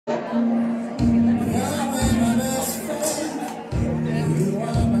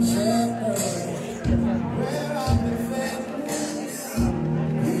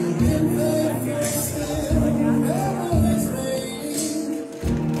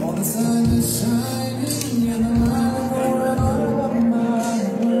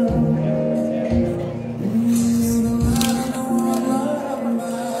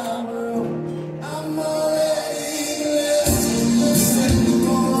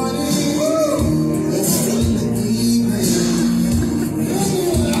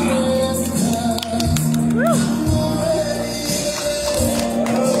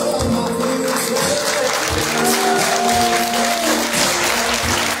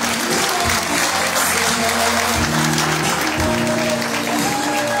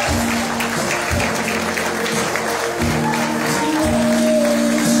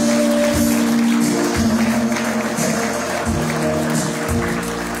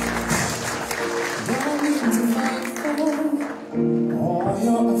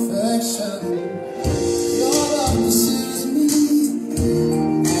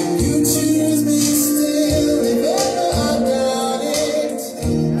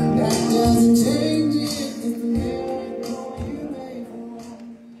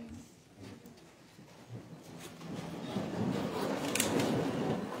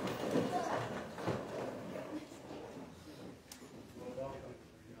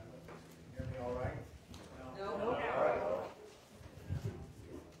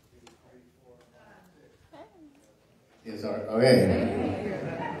Okay,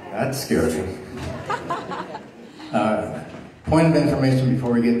 that scared me. Point of information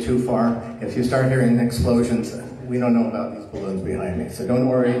before we get too far, if you start hearing explosions, we don't know about these balloons behind me, so don't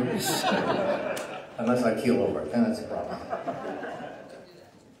worry. Unless I keel over, then it's a problem.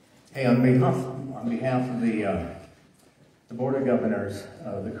 Hey, on behalf of the Board of Governors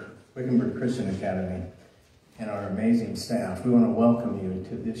of the Wickenburg Christian Academy and our amazing staff, we want to welcome you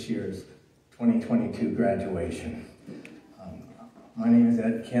to this year's 2022 graduation. My name is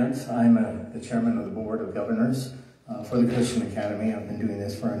Ed Kent. I'm the chairman of the Board of Governors for the Christian Academy. I've been doing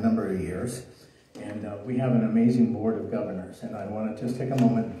this for a number of years. And we have an amazing Board of Governors. And I want to just take a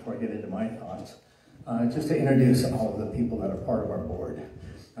moment before I get into my thoughts, just to introduce all of the people that are part of our board.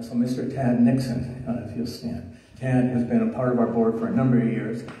 So Mr. Tad Nixon, if you'll stand. Tad has been a part of our board for a number of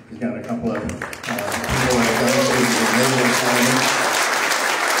years. He's got a couple of people that have done it.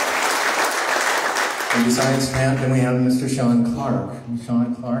 And besides Pat, then we have Mr. Sean Clark.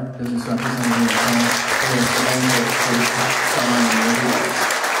 Sean Clark, business representative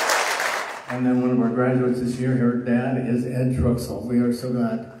and then one of our graduates this year, her dad, is Ed Truxell. We are so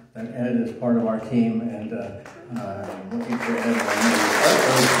glad that Ed is part of our team, and I'm looking for Ed.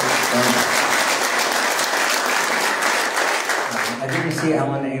 I didn't see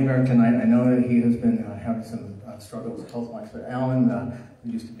Alan Aber tonight. I know that he has been having some struggles health-wise, but Alan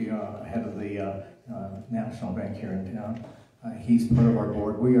used to be head of the National Bank here in town. He's part of our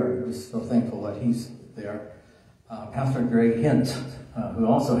board. We are just so thankful that he's there. Pastor Greg Hint, who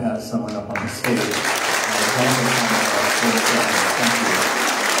also has someone up on the stage.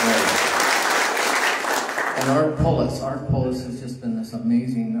 And Art Pullis has just been this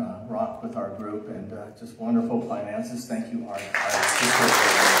amazing rock with our group, and just wonderful finances. Thank you, Art.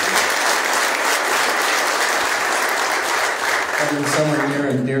 And someone near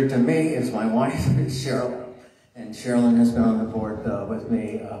and dear to me is my wife, Cheryl. And Sherilyn has been on the board with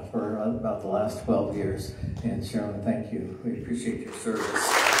me for about the last 12 years. And Sherilyn, thank you. We appreciate your service.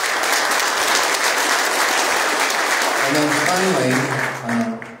 And then finally,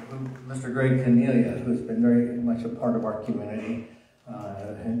 Mr. Greg Cornelia, who's been very much a part of our community,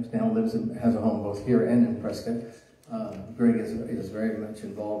 and now has a home both here and in Prescott. Greg is very much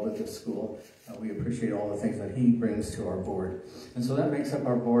involved with this school. We appreciate all the things that he brings to our board. And so that makes up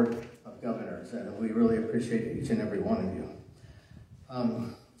our Board of Governors, and we really appreciate each and every one of you.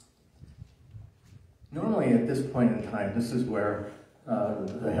 Normally at this point in time, this is where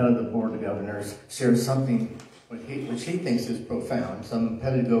the head of the Board of Governors shares something which he thinks is profound, some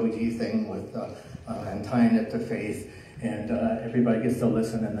pedagogy thing with and tying it to faith, and everybody gets to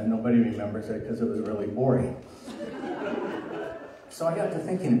listen, and then nobody remembers it because it was really boring. So I got to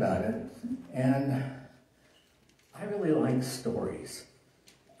thinking about it, and I really like stories.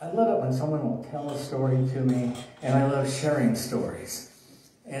 I love it when someone will tell a story to me, and I love sharing stories.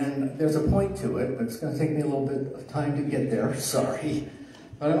 And there's a point to it, but it's going to take me a little bit of time to get there, sorry.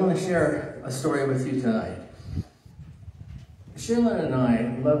 But I want to share a story with you tonight. Sheila and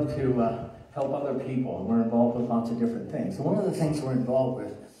I love to help other people, and we're involved with lots of different things. And one of the things we're involved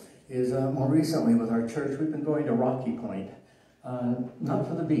with is more recently with our church, we've been going to Rocky Point not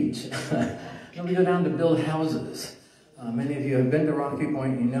for the beach. Then we go down to build houses. Many of you have been to Rocky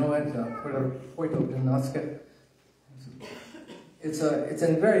Point, you know it, Puerto Penasquit. It's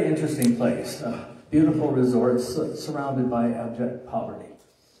a very interesting place, beautiful resorts surrounded by abject poverty.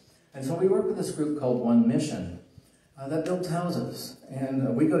 And so we work with this group called One Mission that builds houses.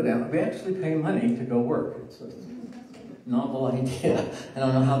 And we go down, we actually pay money to go work. It's a novel idea. I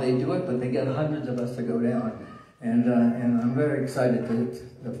don't know how they do it, but they get hundreds of us to go down. And I'm very excited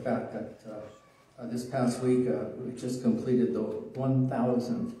to the fact that this past week we just completed the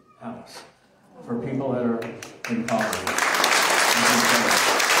 1,000th house for people that are in poverty.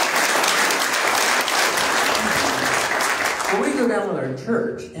 Well, we go down with our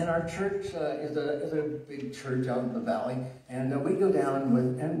church, and our church is a big church out in the valley, and we go down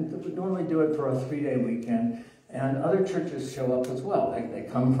and we normally do it for a 3-day weekend, and other churches show up as well. They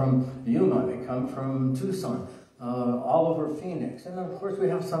come from Yuma, they come from Tucson, all over Phoenix, and then of course we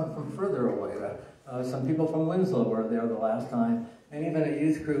have some from further away. Some people from Winslow were there the last time, and even a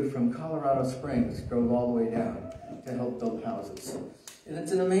youth crew from Colorado Springs drove all the way down to help build houses. And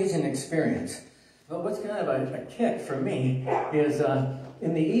it's an amazing experience. But what's kind of a kick for me is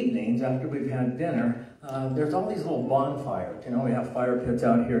in the evenings after we've had dinner, there's all these little bonfires. You know, we have fire pits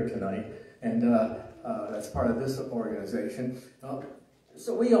out here tonight, and that's part of this organization.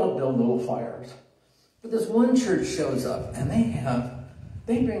 So we all build little fires. But this one church shows up, and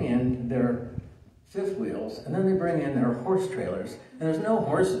they bring in their fifth wheels, and then they bring in their horse trailers, and there's no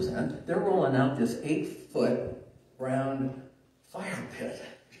horses in it. They're rolling out this 8-foot round fire pit.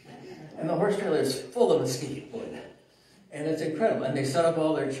 And the horse trailer is full of mesquite wood. And it's incredible. And they set up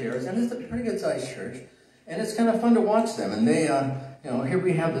all their chairs, and it's a pretty good sized church. And it's kind of fun to watch them. And they, here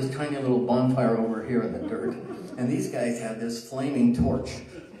we have this tiny little bonfire over here in the dirt. And these guys have this flaming torch.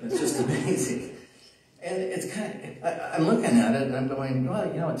 It's just amazing. And it's kind of, I'm looking at it and I'm going,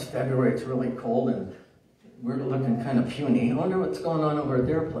 well, it's February, it's really cold, and we're looking kind of puny. I wonder what's going on over at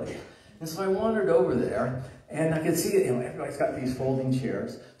their place. And so I wandered over there, and I could see, everybody's got these folding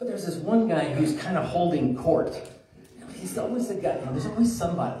chairs, but there's this one guy who's kind of holding court. He's always the guy, there's always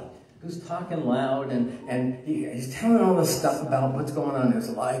somebody who's talking loud, and he's telling all this stuff about what's going on in his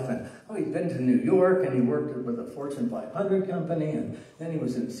life, and he's been to New York, and he worked with a Fortune 500 company, and then he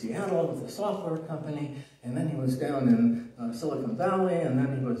was in Seattle with a software company, and then he was down in Silicon Valley, and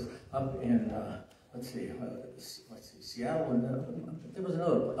then he was up in, Seattle, and there was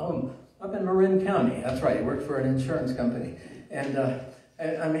another place, up in Marin County. That's right, he worked for an insurance company. And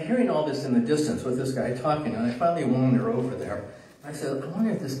I'm hearing all this in the distance with this guy talking, and I finally wander over there. I said, I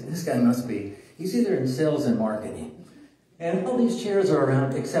wonder if this guy must be, he's either in sales and marketing. And all these chairs are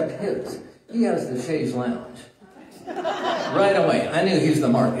around except his. He has the chaise lounge. Right away, I knew he was the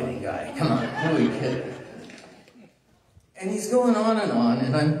marketing guy. Come on, who are you kidding? And he's going on,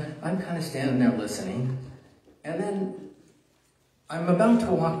 and I'm kind of standing there listening. And then I'm about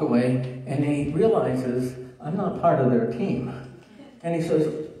to walk away, and he realizes I'm not part of their team. And he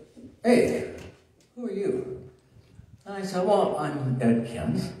says, hey, who are you? And I said, well, I'm Ed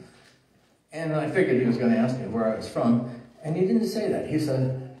Kins. And I figured he was going to ask me where I was from. And he didn't say that. He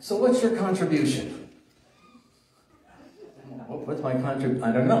said, so what's your contribution? What's my contribution?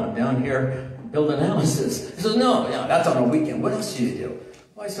 I don't know. I'm down here building houses. He says, no, that's on a weekend. What else do you do?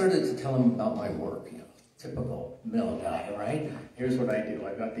 Well, I started to tell him about my work. Typical mill guy, right? Here's what I do.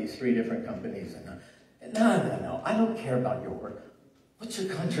 I've got these 3 different companies. And no, I don't care about your work. What's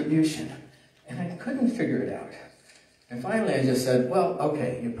your contribution? And I couldn't figure it out. And finally I just said, well,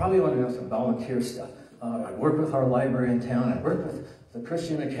 okay, you probably want to know some volunteer stuff. I work with our library in town. I work with the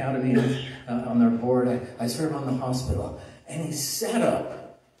Christian Academy on their board. I serve on the hospital. And he sat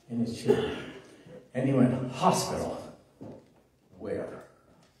up in his chair. And he went, hospital? Where?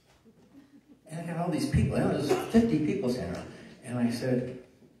 And I got all these people, there's 50 people standing around. And I said,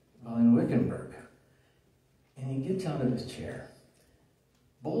 well, in Wickenburg. And he gets out of his chair,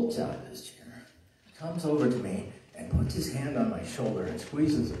 bolts out of his chair, comes over to me, and puts his hand on my shoulder and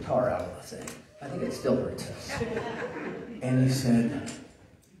squeezes the tar out of the thing. I think it still hurts. And he said,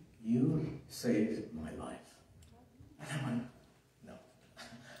 you saved my life. And I went, no,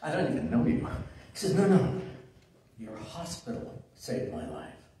 I don't even know you. He says, no, your hospital saved my life.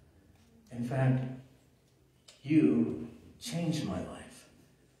 In fact, you changed my life.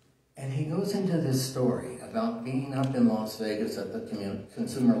 And he goes into this story about being up in Las Vegas at the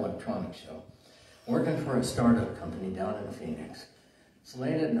Consumer Electronics Show, working for a startup company down in Phoenix. It's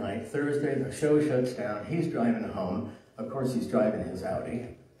late at night, Thursday, the show shuts down, he's driving home. Of course, he's driving his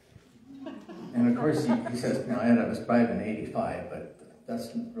Audi. And of course, he says, now Ed, I was driving 85, but that's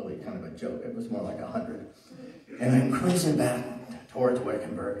really kind of a joke. It was more like 100. And I'm cruising back towards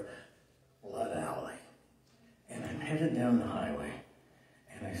Wickenburg, Blood Alley. And I'm headed down the highway,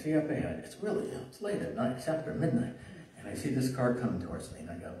 and I see up ahead, it's late at night, it's after midnight, and I see this car coming towards me, and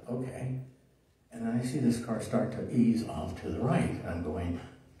I go, okay. And then I see this car start to ease off to the right, and I'm going,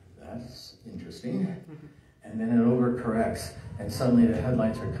 that's interesting. And then it overcorrects, and suddenly the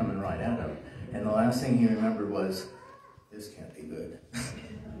headlights are coming right at him. And the last thing he remembered was, this can't be good.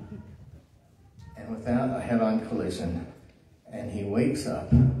 And with that, a head-on collision, and he wakes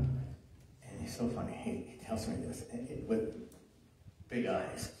up, and he's so funny, he tells me this, with big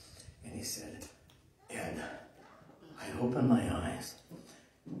eyes, and he said, Ed, I opened my eyes,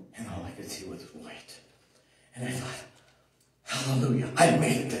 and all I could see was white. And I thought, hallelujah, I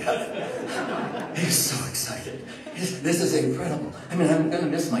made it to heaven. He was so excited. This is incredible. I mean, I'm going to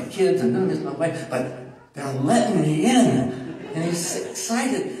miss my kids, I'm going to miss my wife, but they're letting me in. And he's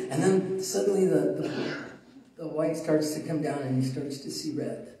excited. And then suddenly the white starts to come down and he starts to see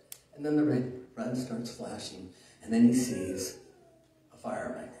red. And then the red starts flashing. And then he sees a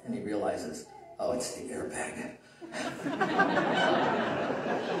fireman and he realizes, oh, it's the airbag.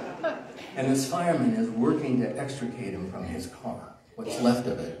 And this fireman is working to extricate him from his car, what's left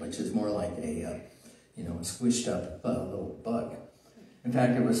of it, which is more like a squished up little bug. In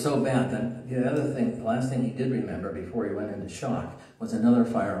fact, it was so bad that the last thing he did remember before he went into shock was another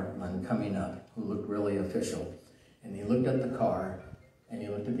fireman coming up who looked really official. And he looked at the car and he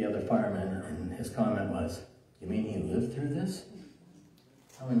looked at the other fireman and his comment was, you mean he lived through this?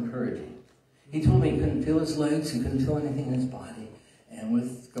 How encouraging. He told me he couldn't feel his legs, he couldn't feel anything in his body, and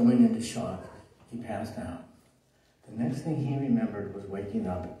with going into shock, he passed out. The next thing he remembered was waking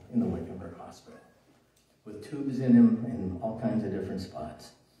up in the Wickenburg Hospital, with tubes in him in all kinds of different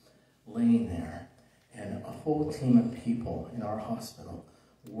spots, laying there, and a whole team of people in our hospital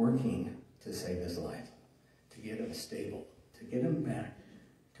working to save his life, to get him stable, to get him back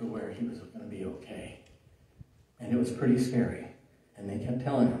to where he was going to be okay. And it was pretty scary. And they kept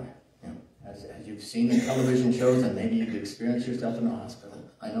telling him, as you've seen in television shows, and maybe you've experienced yourself in a hospital,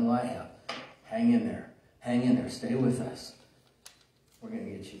 I know I have, hang in there, stay with us. We're going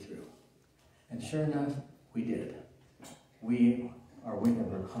to get you through. And sure enough, we did. Our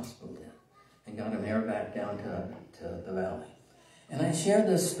Wickenburg Hospital did, and got him air back down to the valley. And I share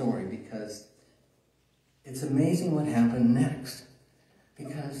this story because it's amazing what happened next.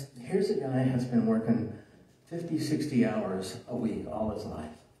 Because here's a guy who's been working 50, 60 hours a week all his life.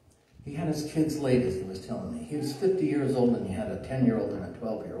 He had his kids late, as he was telling me. He was 50 years old and he had a 10-year-old and a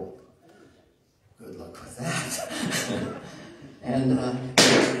 12-year-old. Good luck with that. And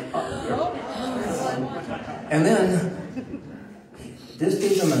then this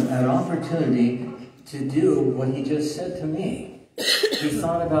gave him an opportunity to do what he just said to me. He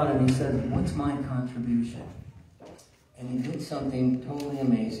thought about it and he said, what's my contribution? And he did something totally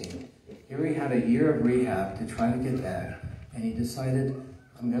amazing. Here he had a year of rehab to try to get back, and he decided,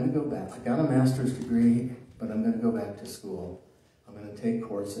 I'm going to go back. I got a master's degree, but I'm going to go back to school. I'm going to take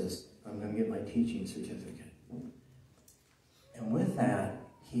courses. I'm going to get my teaching certificate. And with that,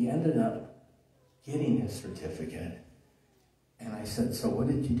 he ended up getting his certificate. And I said, so what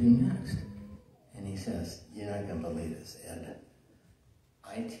did you do next? And he says, you're not going to believe this, Ed.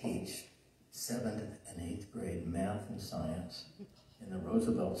 I teach 7th and 8th grade math and science in the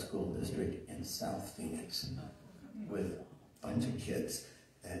Roosevelt School District in South Phoenix with a bunch of kids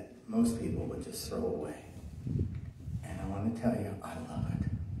that most people would just throw away. And I want to tell you, I love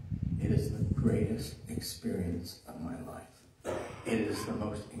it. It is the greatest experience of my life. It is the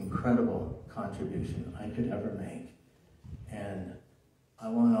most incredible contribution I could ever make. And I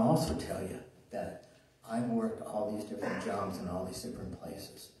want to also tell you that I've worked all these different jobs in all these different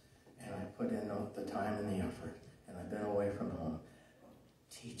places. And I put in the time and the effort. And I've been away from home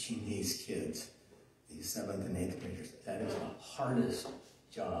teaching these kids, these 7th and 8th graders. That is the hardest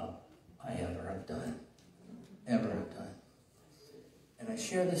job I ever have done. And I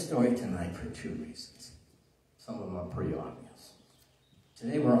share this story tonight for 2 reasons. Some of them are pretty obvious.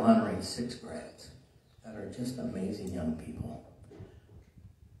 Today we're honoring 6 grads that are just amazing young people.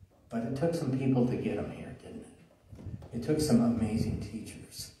 But it took some people to get them here, didn't it? It took some amazing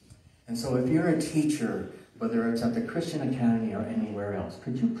teachers. And so if you're a teacher, whether it's at the Christian Academy or anywhere else,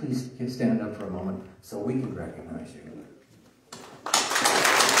 could you please stand up for a moment so we can recognize you?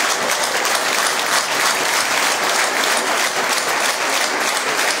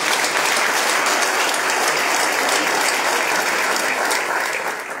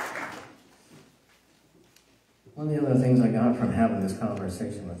 One of the other things I got from having this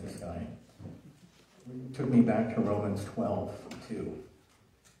conversation with this guy took me back to Romans 12:2,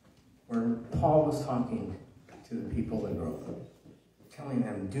 where Paul was talking to the people in Rome. telling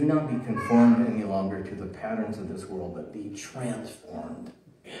them, do not be conformed any longer to the patterns of this world, but be transformed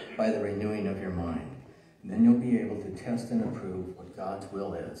by the renewing of your mind. And then you'll be able to test and approve what God's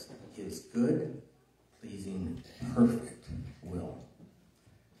will is, his good, pleasing, perfect will.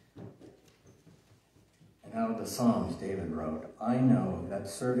 And out of the Psalms, David wrote, I know that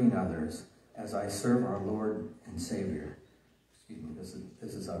serving others as I serve our Lord and Savior, excuse me,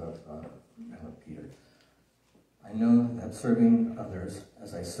 this is out of Peter. I know that serving others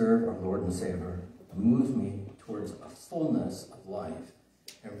as I serve our Lord and Savior moves me towards a fullness of life,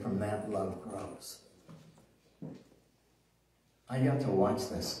 and from that love grows. I got to watch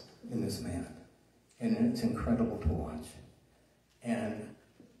this in this man, and it's incredible to watch. And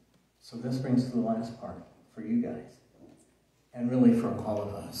so this brings to the last part for you guys, and really for all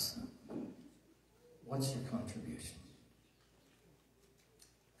of us. What's your contribution?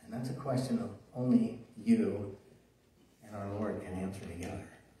 And that's a question of only you and our Lord can answer together.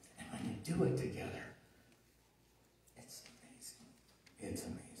 And when you do it together, it's amazing. It's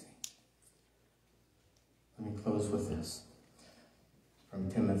amazing. Let me close with this. From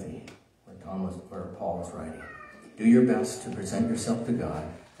Timothy, where Paul is writing. Do your best to present yourself to God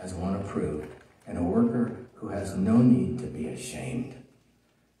as one approved, and a worker who has no need to be ashamed,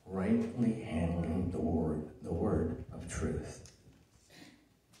 rightly handling the word of truth.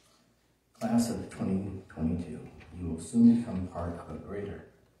 Class of 2022, you will soon become part of a greater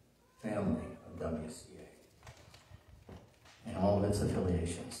family of WCA and all of its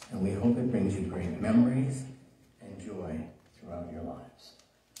affiliations. And we hope it brings you great memories and joy throughout your lives.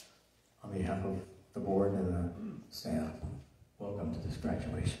 On behalf of the board and the staff, welcome to this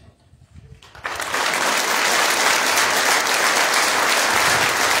graduation.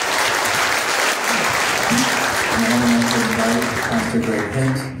 And I want to invite Pastor Greg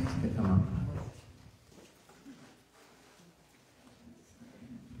Hint to come up.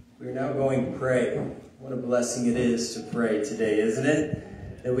 We're now going to pray. What a blessing it is to pray today, isn't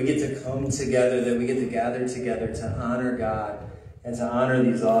it? That we get to come together, that we get to gather together to honor God and to honor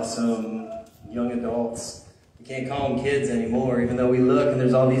these awesome young adults. We can't call them kids anymore, even though we look and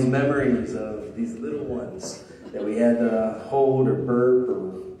there's all these memories of these little ones that we had to hold or burp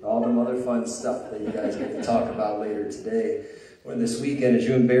or all them other fun stuff that you guys get to talk about later today or this weekend as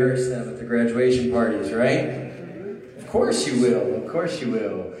you embarrass them at the graduation parties, right? Of course you will. Of course you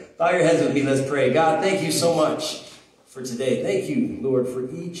will. Bow your heads with me. Let's pray. God, thank you so much for today. Thank you, Lord, for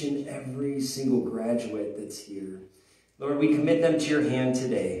each and every single graduate that's here. Lord, we commit them to your hand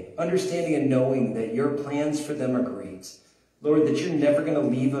today, understanding and knowing that your plans for them are great. Lord, that you're never going to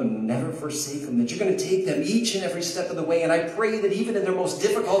leave them, never forsake them, that you're going to take them each and every step of the way. And I pray that even in their most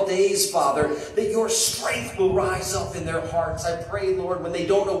difficult days, Father, that your strength will rise up in their hearts. I pray, Lord, when they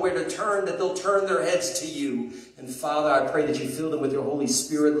don't know where to turn, that they'll turn their heads to you. And Father, I pray that you fill them with your Holy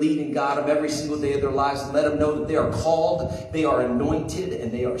Spirit, lead and guide them every single day of their lives, and let them know that they are called, they are anointed,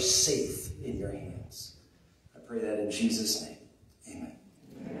 and they are safe in your hands. I pray that in Jesus' name. Amen.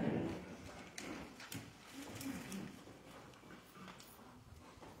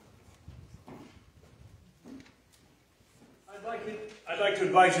 I'd like to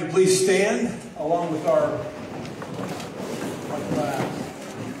invite you to please stand along with our class.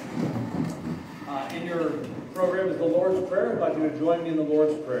 In your program is the Lord's Prayer. I'd like you to join me in the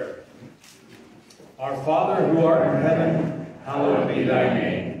Lord's Prayer. Our Father who art in heaven, hallowed be thy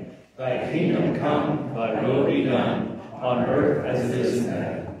name. Thy kingdom come, thy will be done, on earth as it is in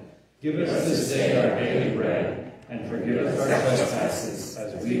heaven. Give us this day our daily bread, and forgive us our trespasses,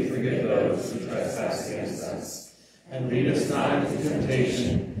 as we forgive those who trespass against us. And lead us not into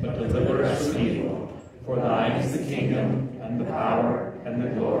temptation, but deliver us from evil. For thine is the kingdom, and the power, and the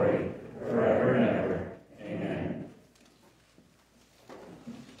glory, forever and ever. Amen.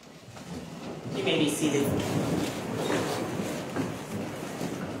 You may be seated.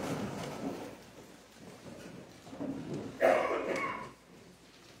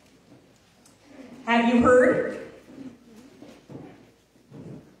 Have you heard?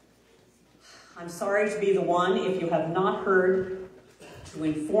 I'm sorry to be the one, if you have not heard, to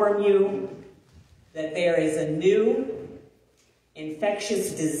inform you that there is a new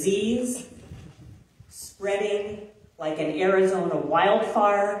infectious disease spreading like an Arizona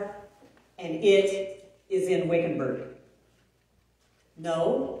wildfire, and it is in Wickenburg.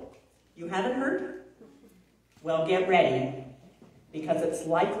 No, you haven't heard? Well, get ready, because it's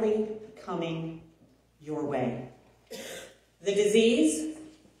likely coming your way. The disease?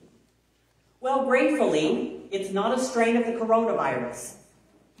 Well, gratefully, it's not a strain of the coronavirus.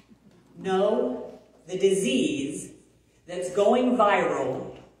 No, the disease that's going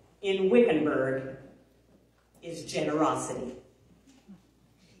viral in Wickenburg is generosity.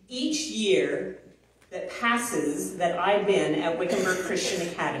 Each year that passes that I've been at Wickenburg Christian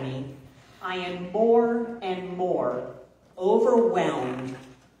Academy, I am more and more overwhelmed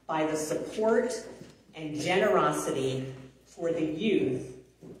by the support and generosity for the youth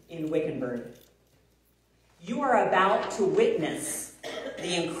in Wickenburg. You are about to witness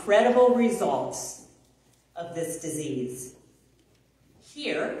the incredible results of this disease.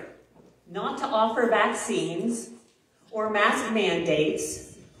 Here, not to offer vaccines or mask mandates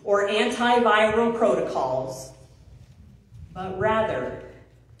or antiviral protocols, but rather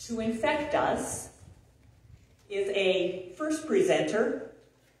to infect us, is a first presenter,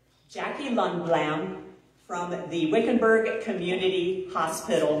 Jackie Lundblom, from the Wickenburg Community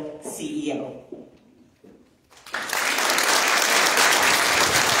Hospital CEO.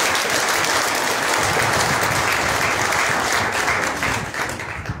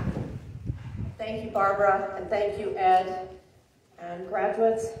 Thank you, Barbara, and thank you, Ed. And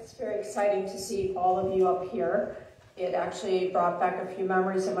graduates, it's very exciting to see all of you up here. It actually brought back a few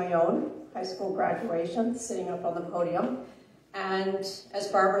memories of my own high school graduation, sitting up on the podium. And as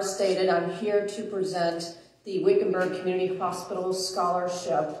Barbara stated, I'm here to present the Wickenburg Community Hospital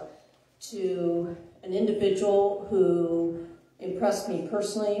Scholarship to an individual who impressed me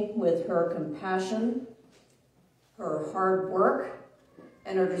personally with her compassion, her hard work,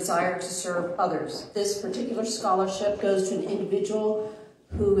 and her desire to serve others. This particular scholarship goes to an individual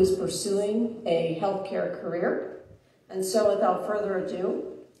who is pursuing a healthcare career. And so without further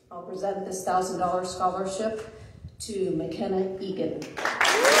ado, I'll present this $1,000 scholarship to McKenna Egan.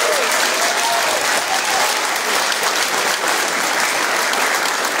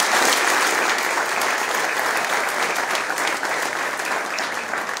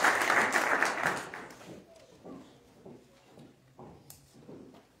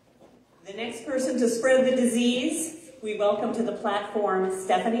 The next person to spread the disease, we welcome to the platform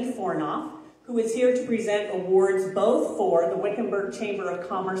Stephanie Fornoff, who is here to present awards both for the Wickenburg Chamber of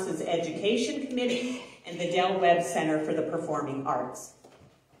Commerce's Education Committee and the Del Webb Center for the Performing Arts.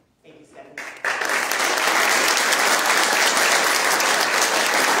 Thank you, Stephanie.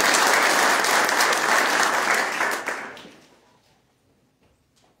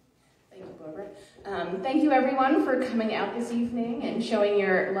 Thank you, Barbara. Thank you, everyone, for coming out this evening and showing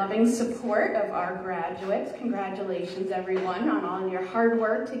your loving support of our graduates. Congratulations, everyone, on all your hard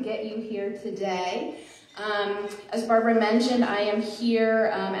work to get you here today. As Barbara mentioned, I am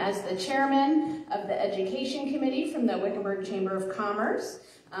here as the chairman of the Education Committee from the Wickenburg Chamber of Commerce.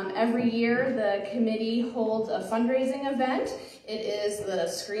 Every year, the committee holds a fundraising event. It is the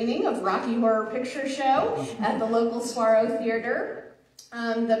screening of Rocky Horror Picture Show at the local Swaro Theater.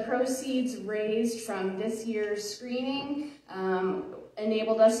 The proceeds raised from this year's screening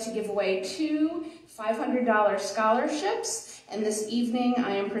enabled us to give away 2 $500 scholarships, and this evening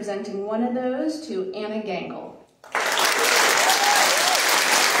I am presenting one of those to Anna Gangle.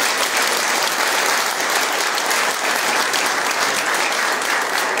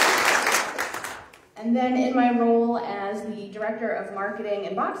 And then in my role as the Director of Marketing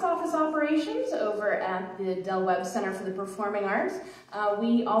and Box Office Operations over at the Del Webb Center for the Performing Arts,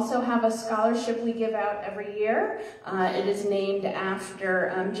 we also have a scholarship we give out every year. It is named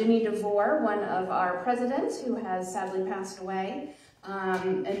after Jimmy DeVore, one of our presidents who has sadly passed away.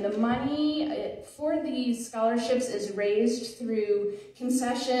 And the money for these scholarships is raised through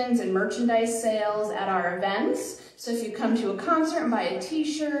concessions and merchandise sales at our events. So if you come to a concert and buy a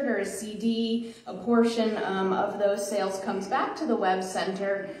t-shirt or a CD, a portion of those sales comes back to the Webb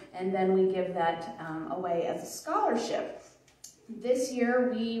Center, and then we give that away as a scholarship. This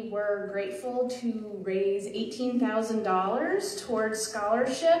year we were grateful to raise $18,000 towards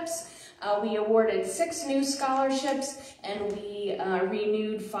scholarships. We awarded 6 new scholarships, and we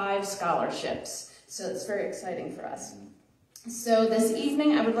renewed 5 scholarships. So it's very exciting for us. So this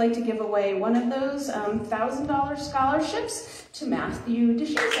evening, I would like to give away one of those $1,000 scholarships to Matthew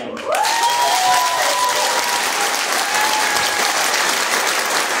DeShazer.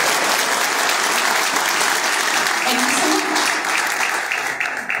 Thank you so much.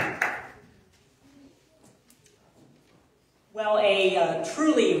 Well, a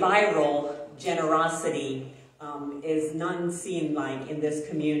truly viral generosity is none seen like in this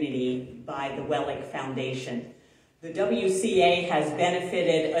community by the Wellick Foundation. The WCA has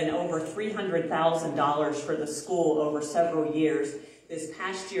benefited in over $300,000 for the school over several years. This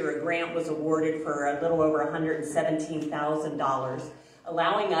past year, a grant was awarded for a little over $117,000,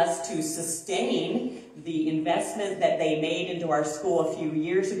 allowing us to sustain the investment that they made into our school a few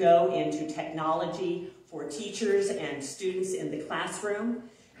years ago into technology for teachers and students in the classroom.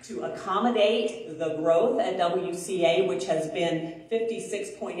 to accommodate the growth at WCA, which has been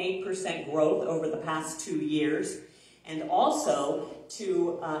 56.8% growth over the past 2 years, and also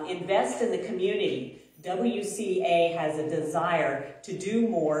to invest in the community. WCA has a desire to do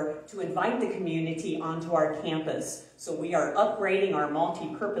more to invite the community onto our campus. So we are upgrading our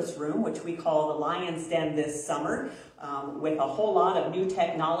multi-purpose room, which we call the Lion's Den this summer, with a whole lot of new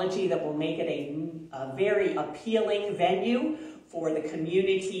technology that will make it a very appealing venue for the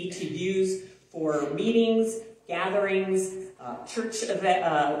community to use for meetings, gatherings, church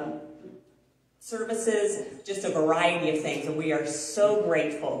services, just a variety of things. And we are so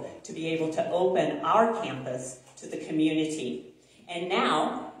grateful to be able to open our campus to the community. And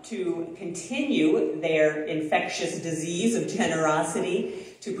now, to continue their infectious disease of generosity,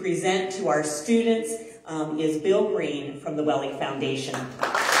 to present to our students is Bill Green from the Welling Foundation.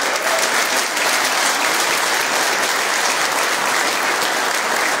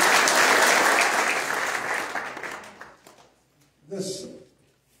 This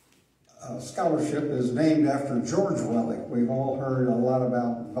scholarship is named after George Wellick. We've all heard a lot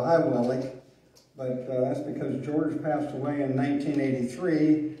about Vi Wellick, but that's because George passed away in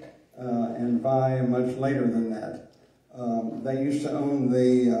 1983 and Vi much later than that. They used to own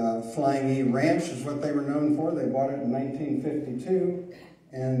the Flying E Ranch, is what they were known for. They bought it in 1952,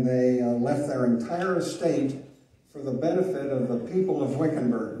 and they left their entire estate for the benefit of the people of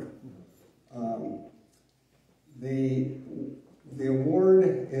Wickenburg. The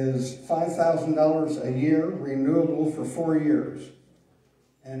award is $5,000 a year, renewable for 4 years.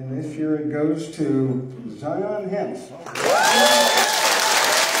 And this year it goes to Zion Hens.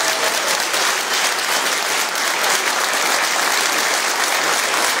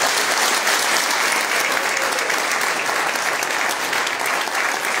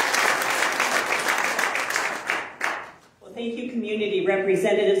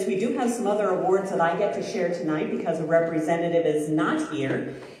 Representatives. We do have some other awards that I get to share tonight because a representative is not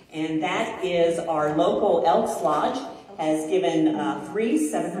here, and that is our local Elks Lodge has given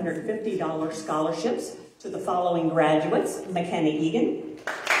 3 $750 scholarships to the following graduates: McKenna Egan,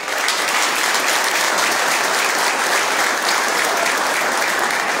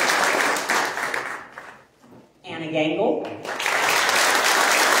 Anna Gangle,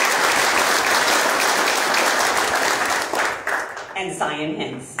 and Zion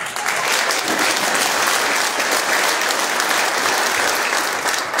Hens.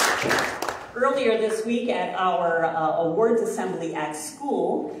 Earlier this week at our awards assembly at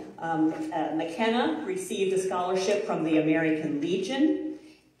school, McKenna received a scholarship from the American Legion.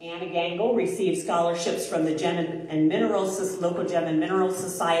 Anna Gangle received scholarships from the local Gem and Mineral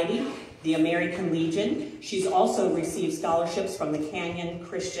Society, the American Legion. She's also received scholarships from the Canyon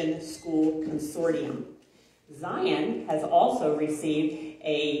Christian School Consortium. Zion has also received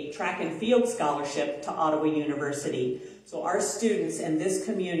a track and field scholarship to Ottawa University. So our students in this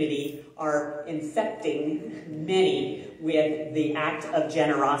community are infecting many with the act of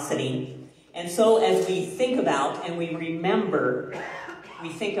generosity. And so as we think about and we remember, we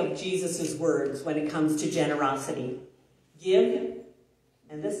think of Jesus' words when it comes to generosity. Give,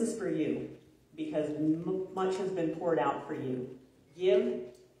 and this is for you, because much has been poured out for you. Give,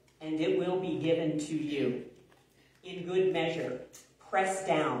 and it will be given to you. In good measure, pressed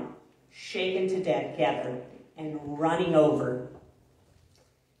down, shaken together, and running over.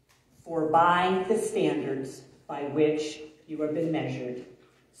 For by the standards by which you have been measured,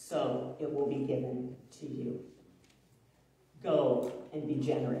 so it will be given to you. Go and be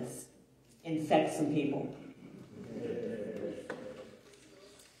generous. Infect some people.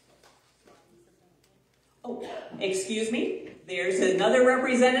 Oh, excuse me. There's another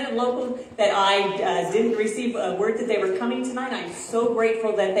representative local that I didn't receive a word that they were coming tonight. I'm so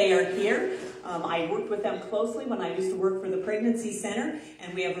grateful that they are here. I worked with them closely when I used to work for the Pregnancy Center,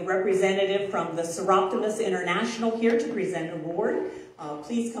 and we have a representative from the Seroptimus International here to present an award.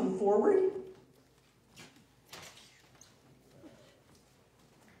 Please come forward.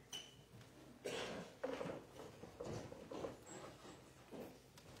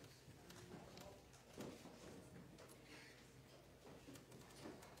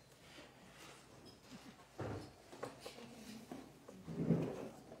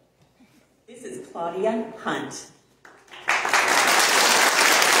 Claudia Hunt.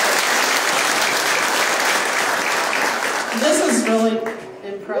 This is really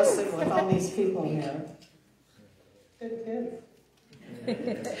impressive with all these people here. Good.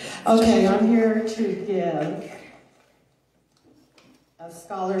 Okay, I'm here to give a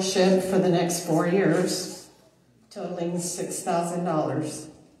scholarship for the next 4 years, totaling $6,000,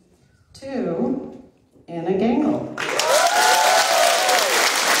 to Anna Gangle.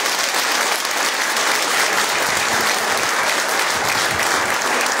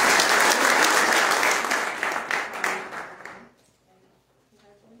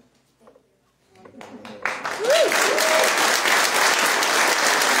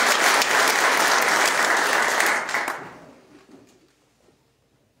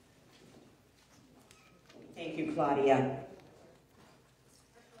 Thank you, Claudia.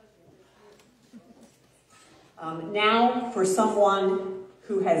 Now for someone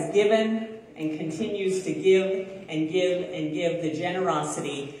who has given and continues to give and give and give, the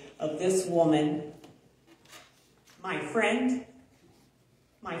generosity of this woman, my friend,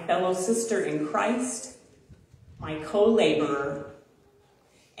 my fellow sister in Christ, my co-laborer,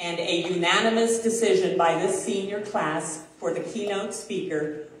 and a unanimous decision by this senior class for the keynote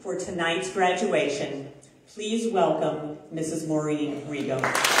speaker for tonight's graduation. Please welcome Mrs. Maureen Rigo.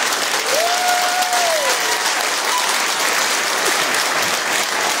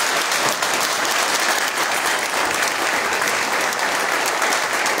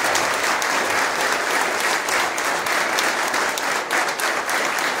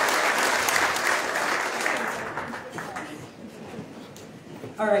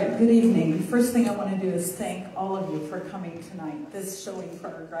 All right, good evening. The first thing I want to do is thank all of you for coming tonight. This showing for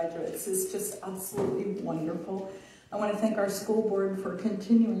our graduates is just absolutely wonderful. I want to thank our school board for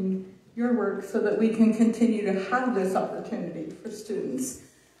continuing your work so that we can continue to have this opportunity for students.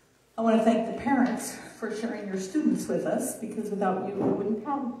 I want to thank the parents for sharing your students with us, because without you, we wouldn't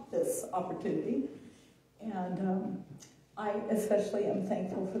have this opportunity. And I especially am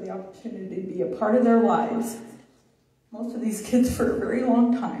thankful for the opportunity to be a part of their lives. Most of these kids for a very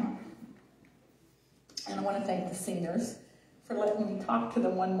long time. And I want to thank the seniors for letting me talk to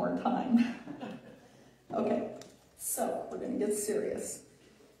them one more time. Okay, so we're going to get serious.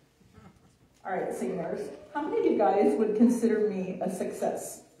 All right, seniors, how many of you guys would consider me a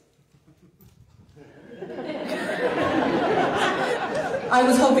success? I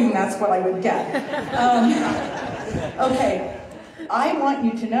was hoping that's what I would get. Okay, I want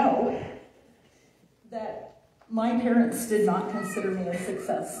you to know that my parents did not consider me a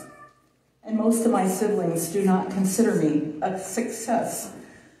success, and most of my siblings do not consider me a success.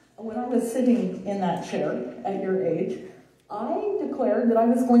 When I was sitting in that chair at your age, I declared that I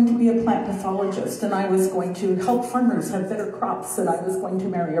was going to be a plant pathologist, and I was going to help farmers have better crops, and I was going to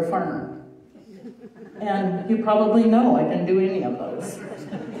marry a farmer. And you probably know I didn't do any of those.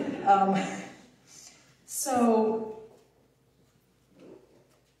 So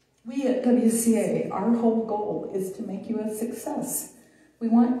we at WCA, our whole goal is to make you a success. We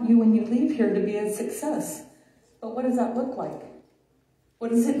want you, when you leave here, to be a success. But what does that look like?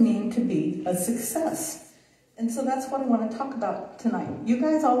 What does it mean to be a success? And so that's what I want to talk about tonight. You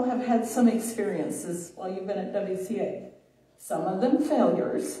guys all have had some experiences while you've been at WCA. Some of them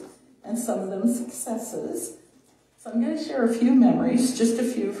failures, and some of them successes. So I'm going to share a few memories, just a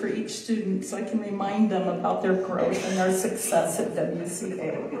few for each student, so I can remind them about their growth and their success at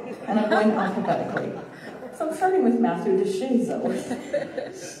WCA. And I'm going alphabetically. So I'm starting with Matthew DeShazo.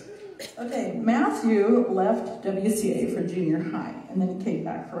 Okay, Matthew left WCA for junior high, and then he came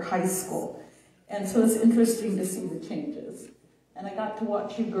back for high school. And so it's interesting to see the changes. And I got to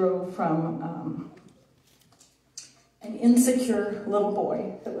watch you grow from an insecure little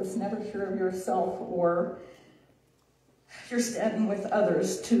boy that was never sure of yourself or you're standing with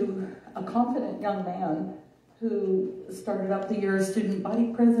others, to a confident young man who started out the year as student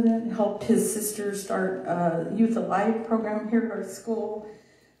body president, helped his sister start a Youth Alive program here at our school.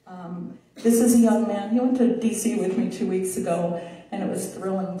 This is a young man, he went to DC with me 2 weeks ago, and it was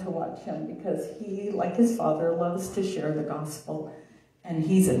thrilling to watch him because he, like his father, loves to share the gospel. And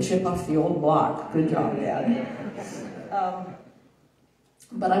he's a chip off the old block. Good job, Dad.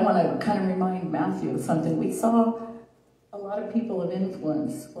 But I want to kind of remind Matthew of something. We saw a lot of people of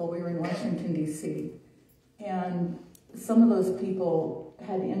influence while we were in Washington, D.C. And some of those people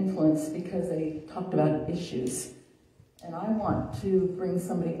had influence because they talked about issues. And I want to bring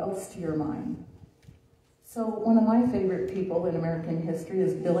somebody else to your mind. So one of my favorite people in American history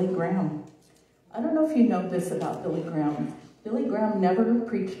is Billy Graham. I don't know if you know this about Billy Graham. Billy Graham never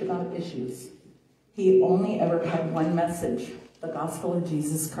preached about issues. He only ever had one message, the gospel of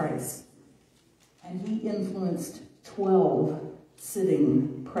Jesus Christ. And he influenced 12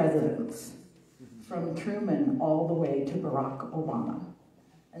 sitting presidents, from Truman all the way to Barack Obama.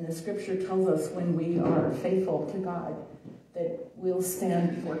 And the scripture tells us when we are faithful to God that we'll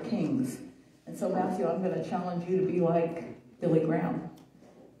stand before kings. And so Matthew, I'm going to challenge you to be like Billy Graham.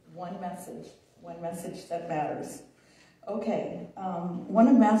 One message that matters. Okay, one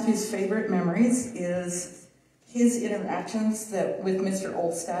of Matthew's favorite memories is his interactions with Mr.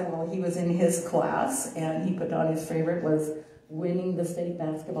 Olstad while he was in his class, and he put down his favorite was winning the state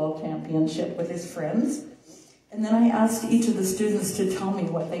basketball championship with his friends. And then I asked each of the students to tell me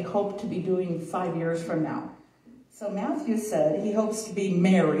what they hope to be doing 5 years from now. So Matthew said he hopes to be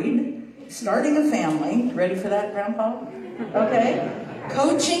married, starting a family. Ready for that, Grandpa? Okay.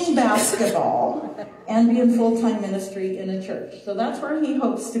 coaching basketball, and be in full-time ministry in a church. So that's where he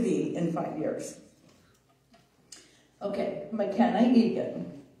hopes to be in 5 years. Okay, McKenna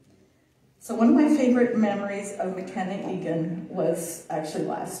Egan. So one of my favorite memories of McKenna Egan was actually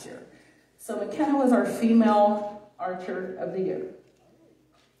last year. So McKenna was our female archer of the year.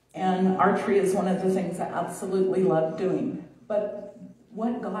 And archery is one of the things I absolutely love doing. But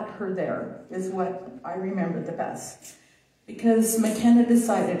what got her there is what I remember the best. Because McKenna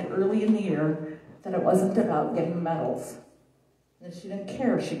decided early in the year that it wasn't about getting medals. And she didn't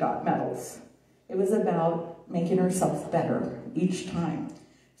care if she got medals. It was about making herself better each time.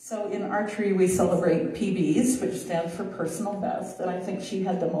 So in archery, we celebrate PBs, which stands for personal best, and I think she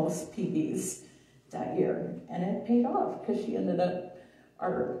had the most PBs that year. And it paid off because she ended up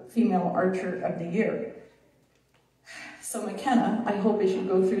our female archer of the year. So McKenna, I hope as you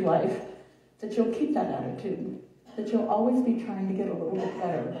go through life that you'll keep that attitude, that you'll always be trying to get a little bit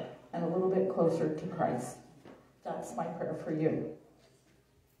better and a little bit closer to Christ. That's my prayer for you.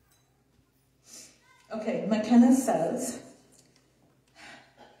 Okay, McKenna says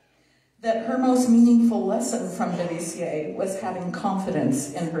that her most meaningful lesson from WCA was having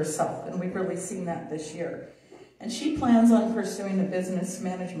confidence in herself, and we've really seen that this year. And she plans on pursuing a business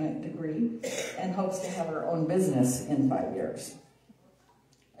management degree and hopes to have her own business in 5 years.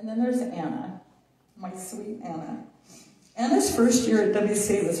 And then there's Anna, my sweet Anna. Anna's first year at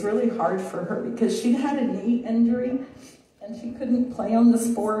WCA was really hard for her because she'd had a knee injury and she couldn't play on the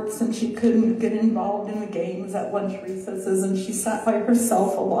sports and she couldn't get involved in the games at lunch recesses, and she sat by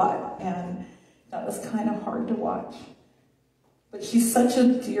herself a lot, and that was kind of hard to watch. But she's such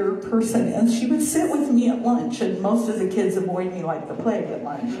a dear person, and she would sit with me at lunch, and most of the kids avoid me like the plague at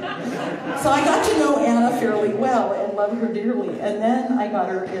lunch. So I got to know Anna fairly well and love her dearly, and then I got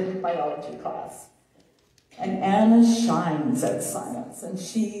her in biology class. And Anna shines at science, and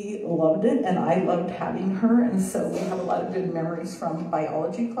she loved it, and I loved having her, and so we have a lot of good memories from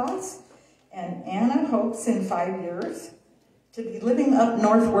biology class. And Anna hopes in 5 years to be living up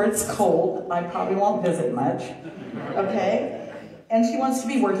north where it's cold. I probably won't visit much, okay? And she wants to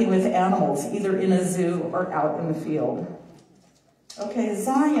be working with animals, either in a zoo or out in the field. Okay,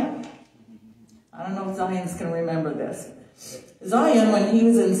 Zion. I don't know if Zion's going to remember this. Zion, when he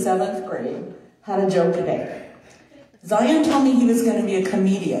was in 7th grade, had a joke today. Zion told me he was going to be a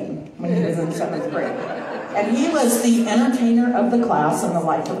comedian when he was in 7th grade. And he was the entertainer of the class and the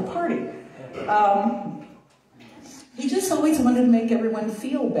life of the party. He just always wanted to make everyone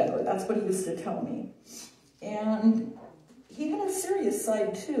feel better. That's what he used to tell me. And he had a serious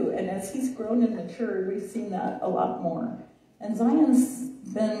side too. And as he's grown and matured, we've seen that a lot more. And Zion's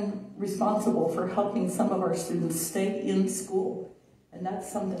been responsible for helping some of our students stay in school. And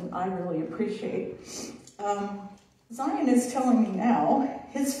that's something I really appreciate. Zion is telling me now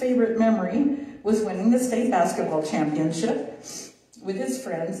his favorite memory was winning the state basketball championship with his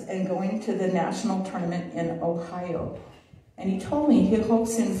friends and going to the national tournament in Ohio. And he told me he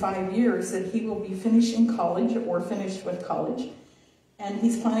hopes in 5 years that he will be finishing college or finished with college. And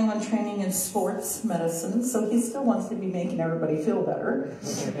he's planning on training in sports medicine, so he still wants to be making everybody feel better.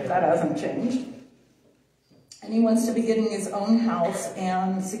 That hasn't changed. And he wants to be getting his own house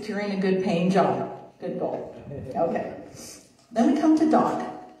and securing a good paying job. Good goal. Okay. Then we come to Doc.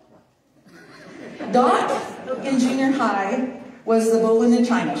 Doc, in junior high, was the bull in the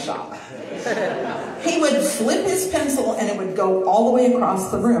china shop. He would flip his pencil and it would go all the way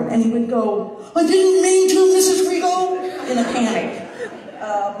across the room. And he would go, "I didn't mean to, Mrs. Rigo," in a panic.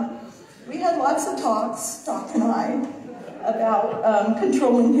 We had lots of talks, Doc and I, about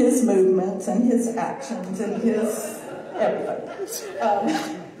controlling his movements and his actions and his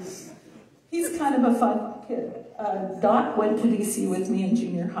everything. He's kind of a fun kid. Doc went to DC with me in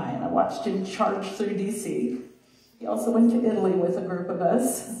junior high, and I watched him charge through DC. He also went to Italy with a group of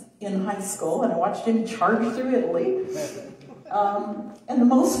us in high school, and I watched him charge through Italy. And the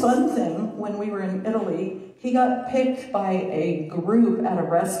most fun thing, when we were in Italy, he got picked by a group at a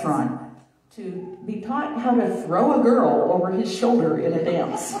restaurant to be taught how to throw a girl over his shoulder in a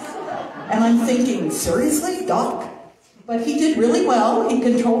dance. And I'm thinking, seriously, Doc? But he did really well. He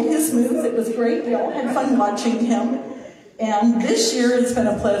controlled his moves. It was great. We all had fun watching him. And this year, it's been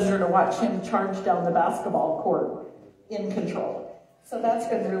a pleasure to watch him charge down the basketball court in control. So that's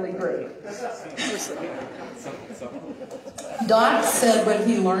been really great. Doc said what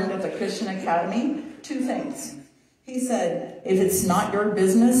he learned at the Christian Academy, 2 things. He said, if it's not your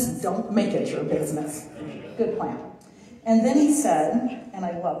business, don't make it your business. Good plan. And then he said, and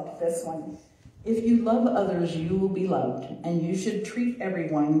I loved this one, if you love others, you will be loved, and you should treat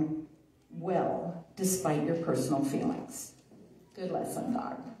everyone well, despite your personal feelings. Good lesson,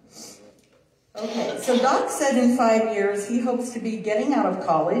 Doc. Okay, so Doc said in 5 years he hopes to be getting out of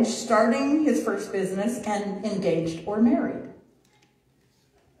college, starting his first business, and engaged or married.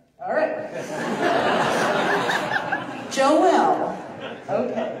 All right. Joelle.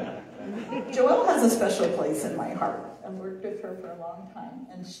 Okay. Joelle has a special place in my heart. I've worked with her for a long time,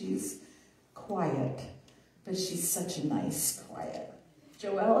 and she's quiet, but she's such a nice quiet.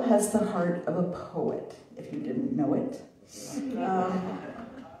 Joelle has the heart of a poet, if you didn't know it.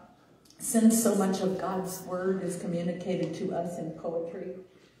 Since so much of God's word is communicated to us in poetry,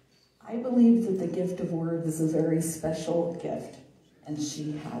 I believe that the gift of words is a very special gift, and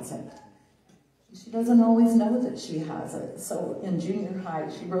she has it. She doesn't always know that she has it. So in junior high,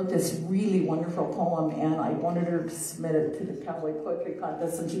 she wrote this really wonderful poem, and I wanted her to submit it to the Cowboy Poetry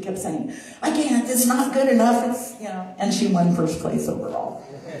Contest, and she kept saying, I can't, it's not good enough, it's, you know, and she won first place overall.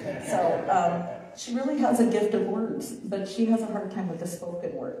 So she really has a gift of words, but she has a hard time with the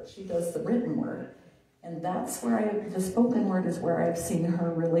spoken word. She does the written word. And that's where the spoken word is where I've seen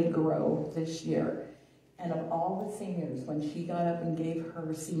her really grow this year. And of all the seniors, when she got up and gave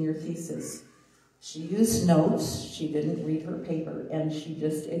her senior thesis, she used notes, she didn't read her paper, and she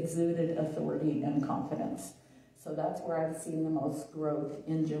just exuded authority and confidence. So that's where I've seen the most growth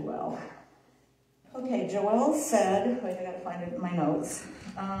in Joelle. Okay, Joelle said, wait, I gotta find it in my notes.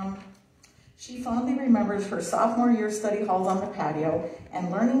 She fondly remembers her sophomore year study halls on the patio and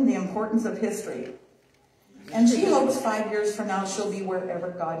learning the importance of history. And she hopes 5 years from now she'll be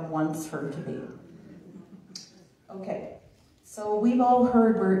wherever God wants her to be. Okay, so we've all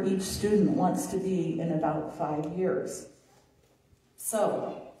heard where each student wants to be in about 5 years.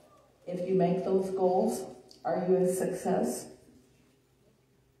 So, if you make those goals, are you a success?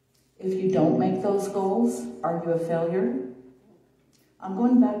 If you don't make those goals, are you a failure? I'm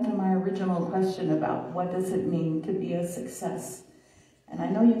going back to my original question about what does it mean to be a success? And I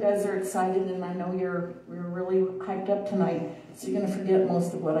know you guys are excited, and I know you're really hyped up tonight, so you're going to forget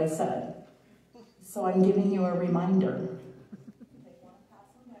most of what I said. So I'm giving you a reminder.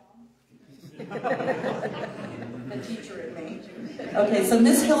 The teacher at me. Okay, so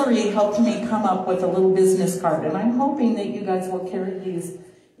Miss Hillary helped me come up with a little business card, and I'm hoping that you guys will carry these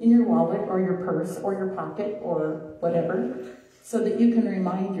in your wallet or your purse or your pocket or whatever, so that you can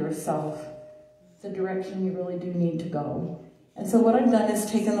remind yourself the direction you really do need to go. And so what I've done is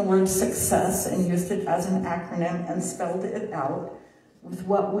taken the word success and used it as an acronym and spelled it out with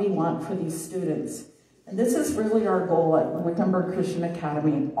what we want for these students. And this is really our goal at Wickenburg Christian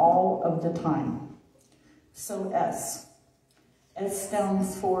Academy all of the time. So S. S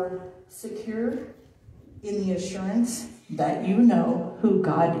stands for secure in the assurance that you know who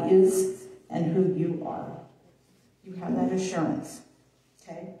God is and who you are. You have that assurance,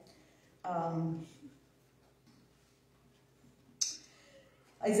 okay?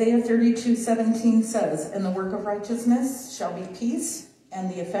 Isaiah 32:17 says, and the work of righteousness shall be peace, and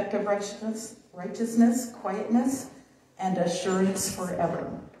the effect of righteousness, quietness, and assurance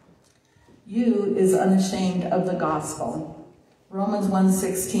forever. You is unashamed of the gospel. Romans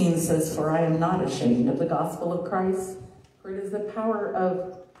 1:16 says, for I am not ashamed of the gospel of Christ, for it is the power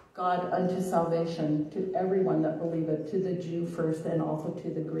of God unto salvation to everyone that believeth, to the Jew first and also to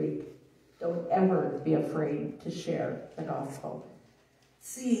the Greek. Don't ever be afraid to share the gospel.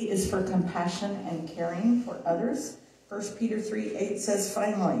 C is for compassion and caring for others. 1 Peter 3:8 says,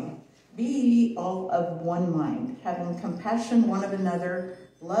 finally, be ye all of one mind, having compassion one of another,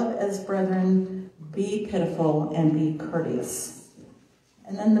 love as brethren, be pitiful, and be courteous.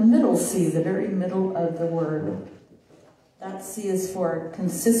 And then the middle C, the very middle of the word, that C is for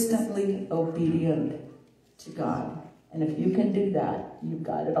consistently obedient to God. And if you can do that, you've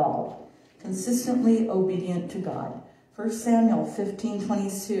got it all. Consistently obedient to God. 1 Samuel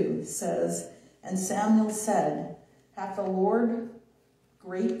 15:22 says, and Samuel said, hath the Lord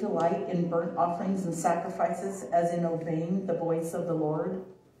great delight in burnt offerings and sacrifices as in obeying the voice of the Lord?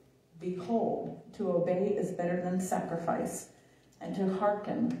 Behold, to obey is better than sacrifice, and to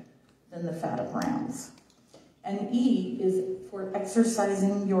hearken than the fat of rams. And E is for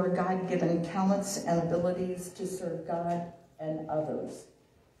exercising your God-given talents and abilities to serve God and others.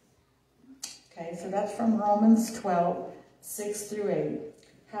 Okay, so that's from Romans 12:6-8.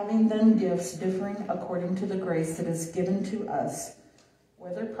 Having then gifts differing according to the grace that is given to us,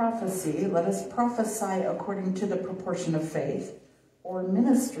 whether prophecy, let us prophesy according to the proportion of faith, or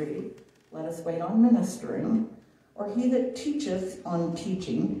ministry, let us wait on ministering, or he that teacheth on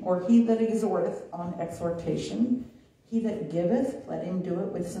teaching, or he that exhorteth on exhortation, he that giveth, let him do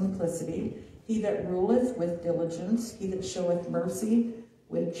it with simplicity, he that ruleth with diligence, he that showeth mercy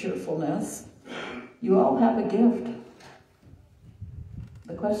with cheerfulness. You all have a gift.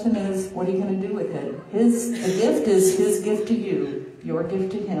 The question is, what are you going to do with it? The gift is his gift to you. Your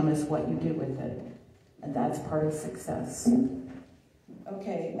gift to him is what you do with it. And that's part of success.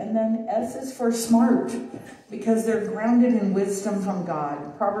 Okay, and then S is for smart, because they're grounded in wisdom from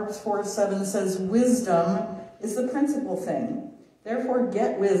God. Proverbs 4:7 says, wisdom is the principal thing. Therefore,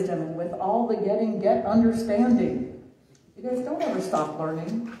 get wisdom, and with all the getting, get understanding. You guys don't ever stop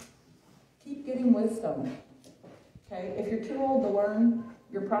learning. Keep getting wisdom. Okay, if you're too old to learn,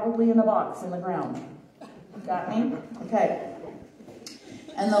 you're probably in a box in the ground. Got me? Okay.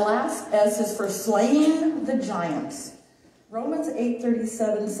 And the last S is for slaying the giants. Romans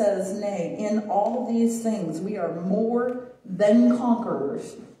 8:37 says, nay, in all these things we are more than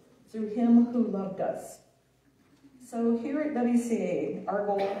conquerors through him who loved us. So here at WCA, our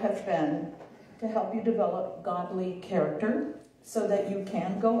goal has been to help you develop godly character so that you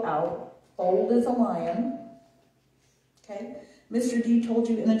can go out bold as a lion. Okay? Mr. D told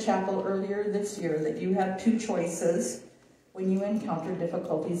you in a chapel earlier this year that you have two choices when you encounter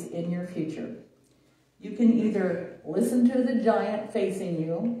difficulties in your future. You can either listen to the giant facing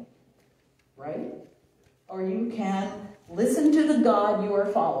you, right? Or you can listen to the God you are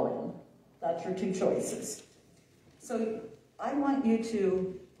following. That's your two choices. So I want you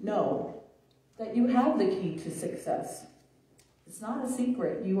to know that you have the key to success. It's not a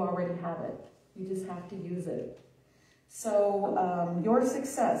secret. You already have it. You just have to use it. So your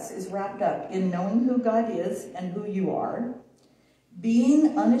success is wrapped up in knowing who God is and who you are,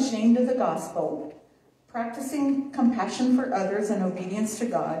 being unashamed of the gospel, practicing compassion for others and obedience to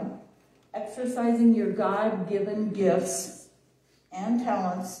God, exercising your God-given gifts and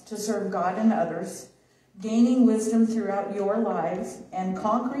talents to serve God and others, gaining wisdom throughout your lives, and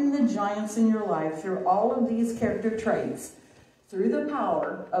conquering the giants in your life through all of these character traits through the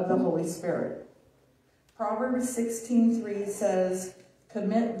power of the Holy Spirit. Proverbs 16:3 says,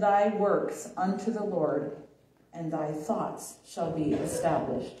 commit thy works unto the Lord, and thy thoughts shall be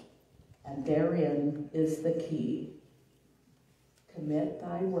established. And therein is the key. Commit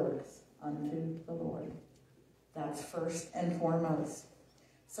thy works unto the Lord. That's first and foremost.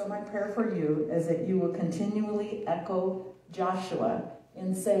 So my prayer for you is that you will continually echo Joshua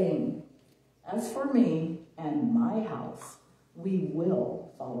in saying, as for me and my house, we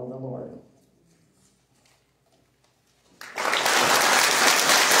will follow the Lord.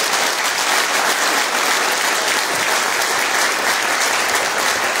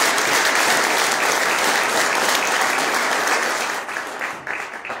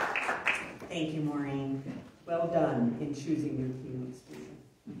 Thank you, Maureen. Well done in choosing your keynote speaker.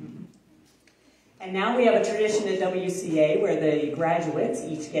 And now we have a tradition at WCA where the graduates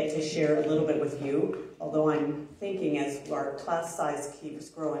each get to share a little bit with you, although I'm thinking as our class size keeps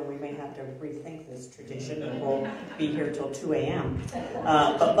growing, we may have to rethink this tradition and we'll be here till 2 a.m.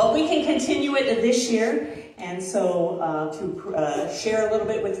 But we can continue it this year. And so to share a little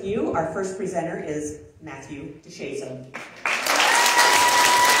bit with you, our first presenter is Matthew DeShaza.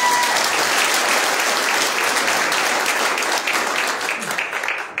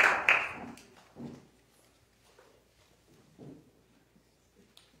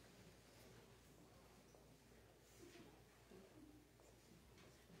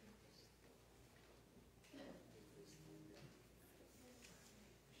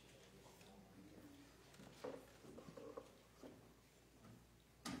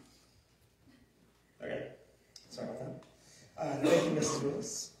 Sorry about that. Thank you, Mrs.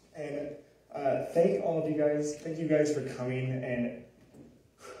 Willis. And thank you guys for coming. And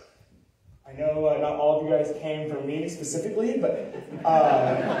I know not all of you guys came for me specifically, but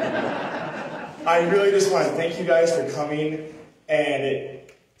I really just want to thank you guys for coming. And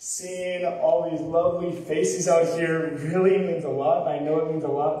seeing all these lovely faces out here really means a lot. I know it means a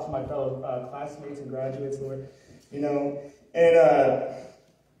lot to my fellow classmates and graduates, Lord. You know, and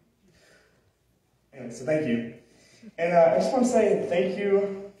anyway, so thank you. And I just want to say thank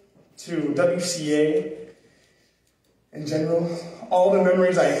you to WCA in general. All the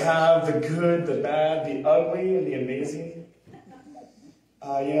memories I have, the good, the bad, the ugly, and the amazing.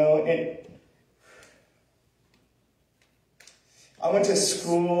 You know, and I went to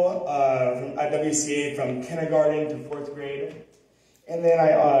school at WCA from kindergarten to 4th grade. And then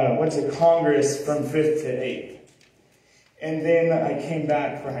I went to Congress from 5th to 8th. And then I came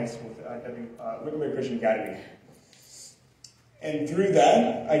back for high school at Wickenburg Christian Academy. And through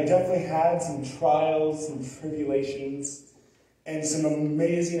that, I definitely had some trials, some tribulations, and some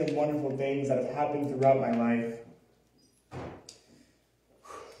amazing and wonderful things that have happened throughout my life.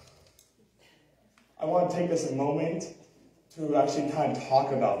 I want to take this a moment to actually kind of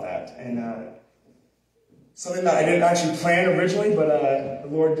talk about that. And something that I didn't actually plan originally, but the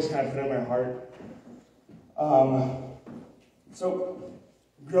Lord just kind of put it in my heart. So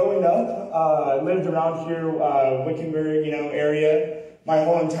growing up, I lived around here, Wickenburg, area, my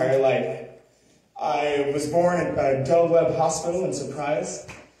whole entire life. I was born at Del Webb Hospital in Surprise,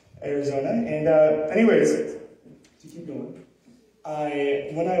 Arizona. And anyways, to keep going,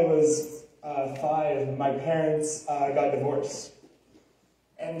 when I was 5, my parents got divorced.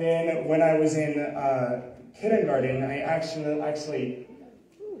 And then when I was in kindergarten, I actually it's a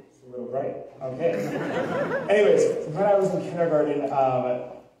little bright. Okay. Anyways, when I was in kindergarten,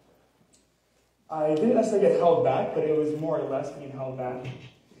 I didn't necessarily get held back, but it was more or less being held back.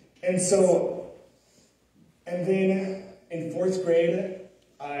 And then in 4th grade,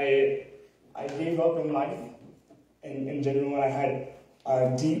 I gave up in life in general, and I had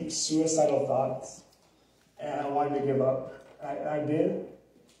deep suicidal thoughts, and I wanted to give up. And I did.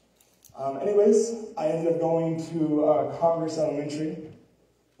 Anyways, I ended up going to Congress Elementary,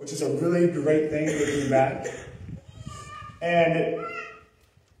 which is a really great thing looking back. And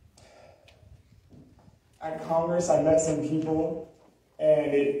at Congress, I met some people,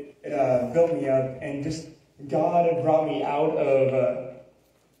 and it built me up, and just God brought me out of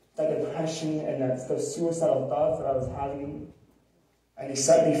that depression and those suicidal thoughts that I was having, and He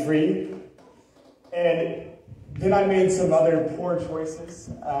set me free. And then I made some other poor choices,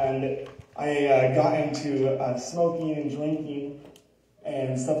 and I got into smoking and drinking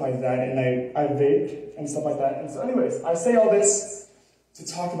and stuff like that, and I vaped and stuff like that. And so anyways, I say all this to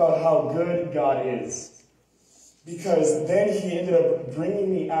talk about how good God is, because then He ended up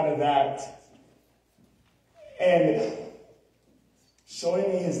bringing me out of that and showing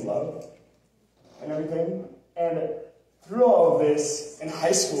me His love and everything. And through all of this, in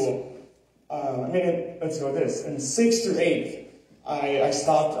high school, let's go with this. In 6th through 8th, I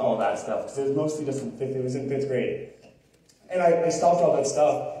stopped all that stuff, because it was mostly just in 5th. It was in 5th grade. And I stopped all that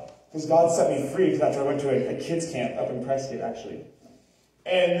stuff because God set me free, because after I went to a kids camp up in Prescott, actually.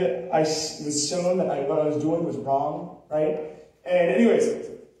 And I was shown that what I was doing was wrong, right? And anyways,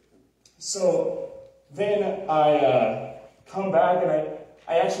 so then I come back, and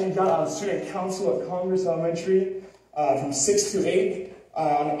I actually got on student council at Congress Elementary from 6th to 8th.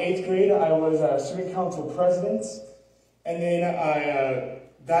 In 8th grade, I was student council president. And then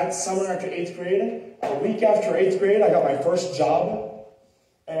that summer after 8th grade, a week after 8th grade, I got my first job.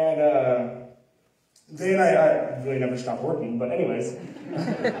 And then I really never stopped working, but anyways.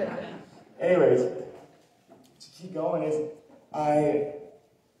 Anyways, to keep going is I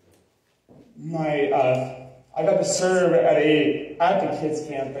got to serve at the kids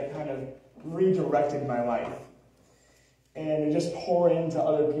camp that kind of redirected my life and just poured into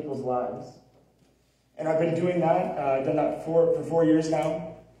other people's lives. And I've been doing that. I've done that for 4 years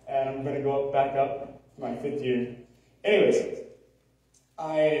now, and I'm going to go back up to my 5th year. Anyways,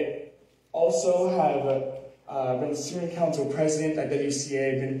 I also have been student council president at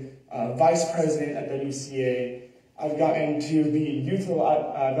WCA, been vice president at WCA. I've gotten to be Youth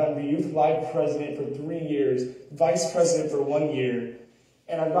Alive president for 3 years, vice president for 1 year,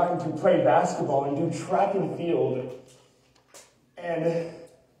 and I've gotten to play basketball and do track and field. And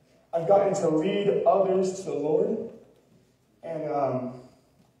I've gotten to lead others to the Lord. And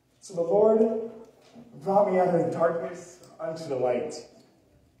so the Lord brought me out of the darkness unto the light.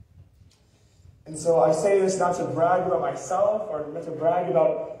 And so I say this not to brag about myself or not to brag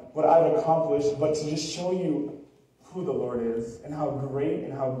about what I've accomplished, but to just show you who the Lord is and how great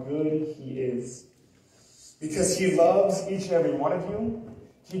and how good He is. Because He loves each and every one of you.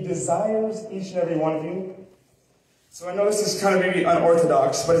 He desires each and every one of you. So I know this is kind of maybe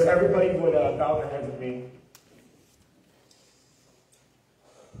unorthodox, but if everybody would bow their heads with me.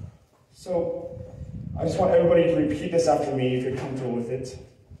 So I just want everybody to repeat this after me if you're comfortable with it.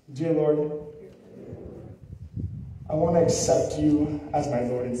 Dear Lord, I want to accept You as my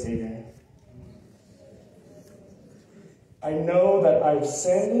Lord and Savior. I know that I've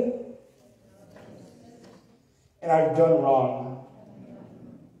sinned and I've done wrong.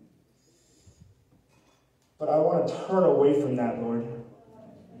 But I want to turn away from that, Lord.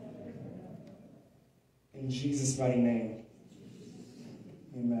 In Jesus' mighty name.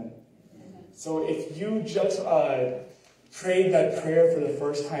 Amen. So if you just prayed that prayer for the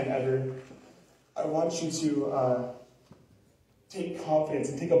first time ever, I want you to take confidence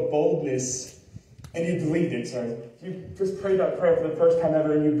and take a boldness, and you believed it, sorry. If you just prayed that prayer for the first time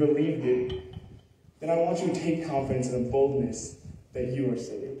ever and you believed it, then I want you to take confidence and a boldness that you are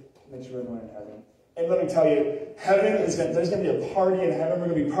saved, and that you are going to heaven. And let me tell you, there's going to be a party in heaven. We're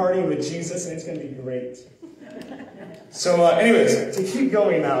going to be partying with Jesus, and it's going to be great. So anyways, to keep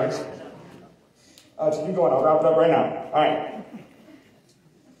going now, to keep going. I'll wrap it up right now. All right.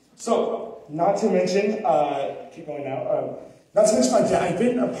 So, not to mention, keep going now. Not to mention my dad. I've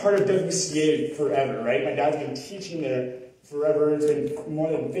been a part of WCA forever, right? My dad's been teaching there forever. It's been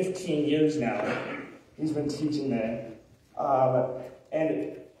more than 15 years now. He's been teaching there.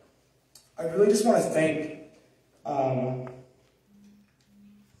 And I really just want to thank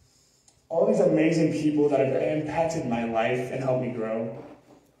all these amazing people that have impacted my life and helped me grow.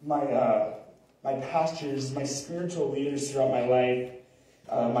 My pastors, my spiritual leaders throughout my life,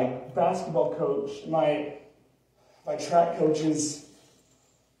 my basketball coach, my track coaches,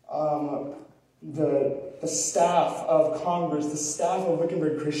 the staff of Congress, the staff of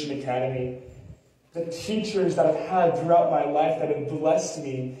Wickenburg Christian Academy, the teachers that I've had throughout my life that have blessed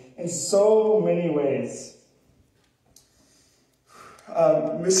me in so many ways.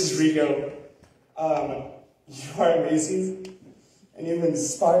 Mrs. Rigo, you are amazing, and you've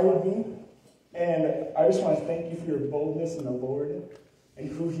inspired me, and I just want to thank you for your boldness in the Lord and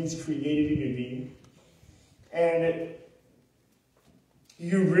who He's created you to be. And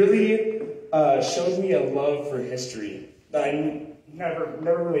you really showed me a love for history that I never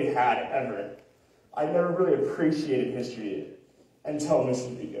really had, ever. I never really appreciated history until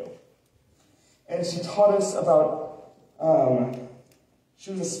Mrs. Rigo. And she taught us about,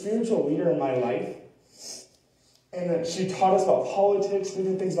 she was a spiritual leader in my life, and she taught us about politics,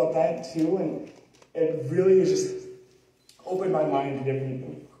 different things about that too, and it really just opened my mind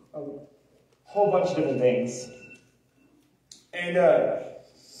to a whole bunch of different things. And I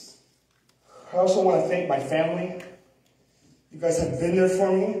also want to thank my family. You guys have been there for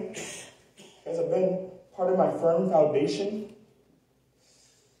me. You guys have been part of my firm foundation.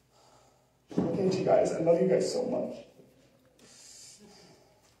 Thank you guys. I love you guys so much.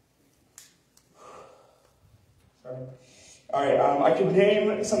 Sorry. All right. I could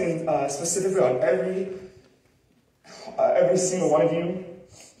name something specifically on every single one of you,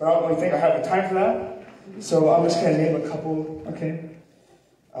 but I don't really think I have the time for that. So I'm just gonna name a couple. Okay.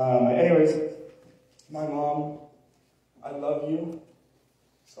 Anyways, my mom, I love you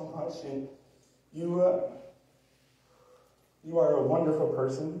so much, and you are a wonderful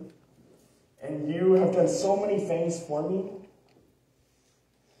person, and you have done so many things for me.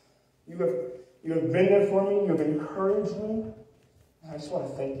 You have been there for me. You have encouraged me. And I just want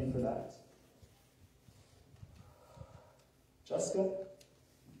to thank you for that. Jessica,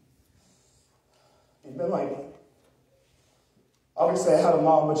 you've been like, obviously I have a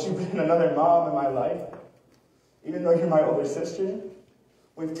mom, but you've been another mom in my life. Even though you're my older sister,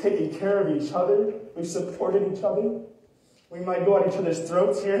 we've taken care of each other. We've supported each other. We might go at each other's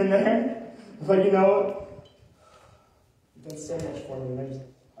throats here and there, but you know, you've done so much for me, and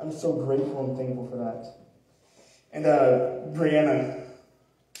I'm so grateful and thankful for that. And Brianna,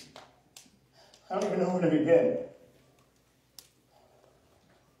 I don't even know where to begin.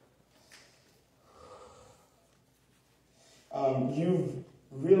 You've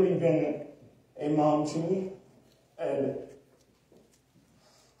really been a mom to me, and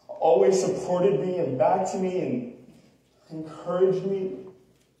always supported me and backed me and encouraged me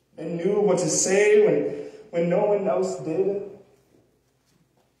and knew what to say when no one else did.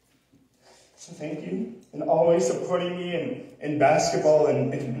 So thank you. And always supporting me in basketball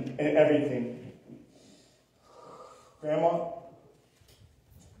and everything. Grandma,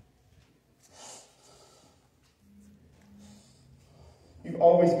 you've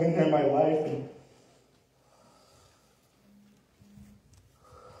always been there in my life, and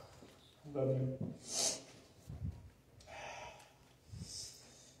I love you.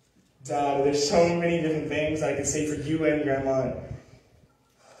 Dad, there's so many different things I can say for you and Grandma.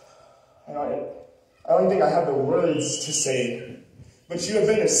 I don't think I have the words to say, but you have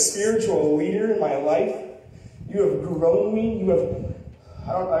been a spiritual leader in my life. You have grown me. You have,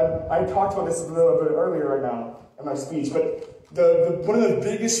 I talked about this a little bit earlier right now in my speech, but one of the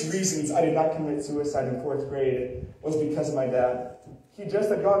biggest reasons I did not commit suicide in 4th grade was because of my dad. He just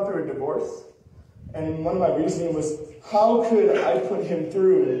had gone through a divorce, and one of my reasoning was, how could I put him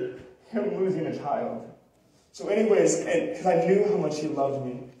through him losing a child? So anyways, because I knew how much he loved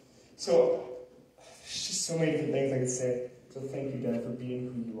me. So there's just so many different things I could say. So thank you, Dad, for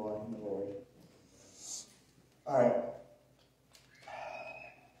being who you are in the Lord. All right.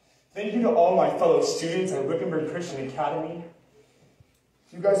 Thank you to all my fellow students at Wickenburg Christian Academy.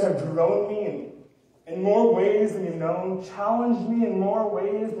 You guys have grown me in more ways than you've known, challenged me in more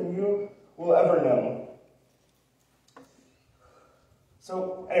ways than you will ever know.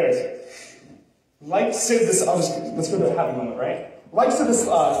 So, anyways, like Sid this, let's go to the happy moment, right? Like Sid the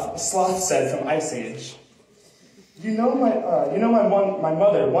Sloth said from Ice Age, my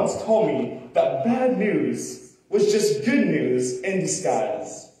mother once told me that bad news was just good news in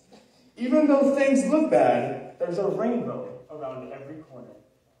disguise. Even though things look bad, there's a rainbow around every corner.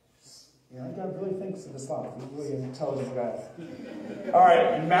 Yeah, that guy really thinks of this life. He's really an intelligent guy. All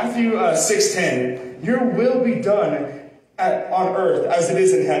right, Matthew 6:10. Your will be done on earth as it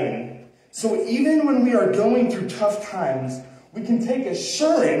is in heaven. So even when we are going through tough times, we can take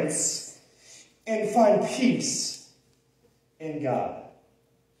assurance and find peace in God.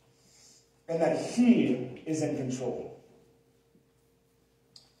 And that He is in control.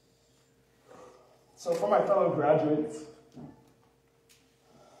 So for my fellow graduates,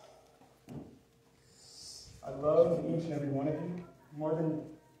 I love each and every one of you more than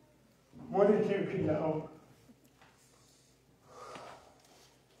you could know.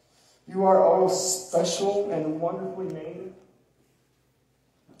 You are all special and wonderfully made.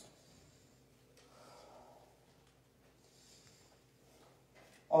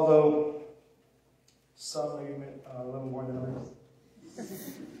 Although some may admit a little more than others.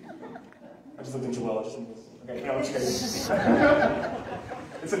 I just looked at Joelle. Okay, no, I'm just kidding.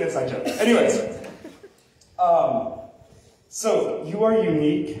 It's an inside joke. Anyways. So, you are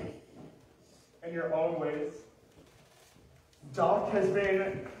unique in your own ways. Doc has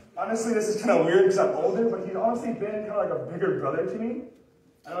been, honestly, this is kind of weird because I'm older, but he's honestly been kind of like a bigger brother to me.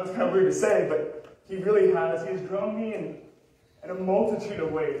 I know it's kind of weird to say, but he really has. He's grown me in a multitude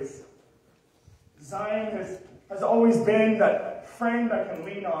of ways. Zion has always been that friend I can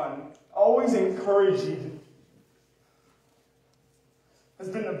lean on, always encourage you. Has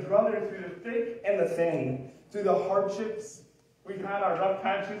been the brother through the thick and the thin, through the hardships. We've had our rough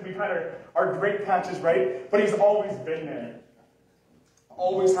patches, we've had our great patches, right? But he's always been there.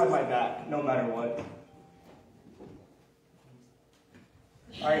 Always had my back, no matter what.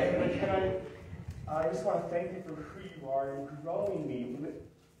 All right, and I just want to thank you for who you are and growing me.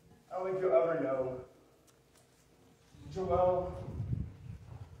 I don't think you'll ever know. Joelle,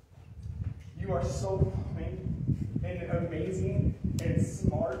 you are so funny and amazing and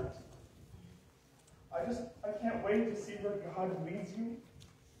smart. I can't wait to see where God leads you,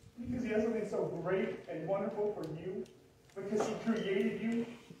 because He has something so great and wonderful for you, because He created you,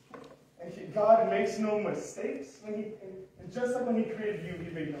 and God makes no mistakes. And just like when He created you, He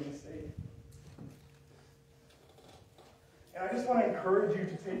made no mistake. And I just want to encourage you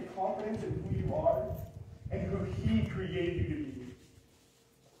to take confidence in who you are and who He created you to be.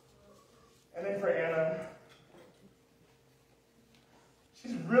 And then for Anna,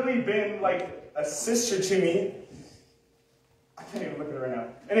 she's really been like a sister to me. I can't even look at her right now.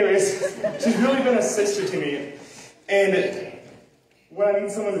 Anyways, she's really been a sister to me. And when I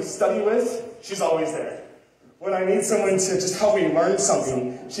need someone to study with, she's always there. When I need someone to just help me learn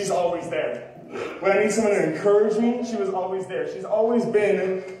something, she's always there. When I need someone to encourage me, she was always there. She's always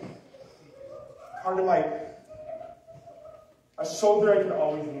been part of a shoulder I can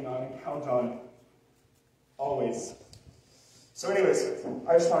always lean on and count on. Always. So anyways,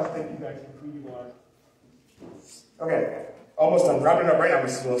 I just want to thank you guys for who you are. Okay, almost done. Wrapping it up right now,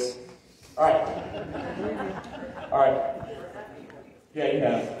 Mrs. Willis. All right. Yeah, you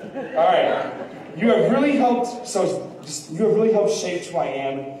have. All right. You have really helped. You have really helped shape who I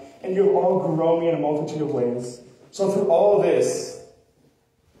am, and you have all grown me in a multitude of ways. So through all of this,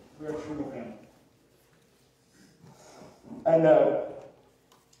 we are truly family. And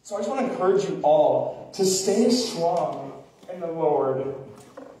so I just want to encourage you all to stay strong in the Lord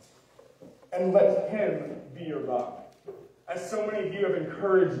and let Him be your rock. As so many of you have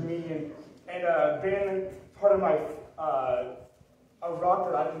encouraged me and been part of my a rock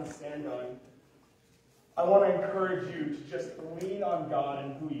that I can stand on, I want to encourage you to just lean on God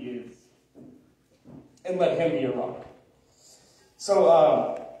and who He is and let Him be your rock.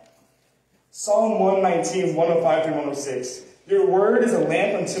 So Psalm 119, 105 through 106. Your word is a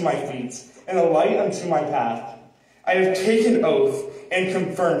lamp unto my feet and a light unto my path. I have taken oath and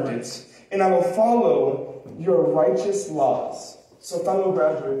confirmed it, and I will follow your righteous laws. So fellow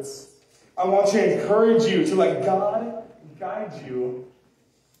graduates, I want to encourage you to let God guide you,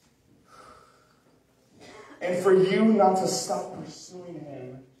 and for you not to stop pursuing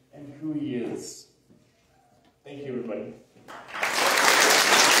Him and who He is. Thank you, everybody.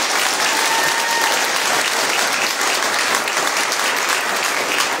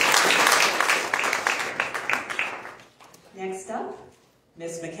 Next up,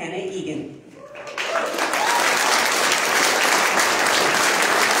 Miss McKenna Egan.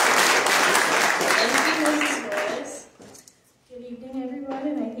 Thank you, Mrs. Willis. Good evening, everyone,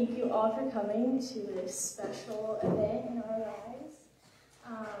 and I thank you all for coming to this special event in our lives.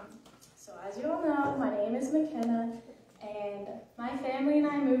 So as you all know, my name is McKenna, and my family and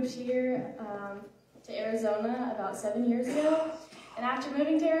I moved here to Arizona about 7 years ago. And after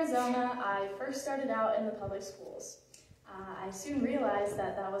moving to Arizona, I first started out in the public schools. I soon realized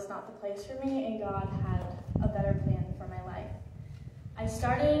that that was not the place for me, and God had a better plan for my life. I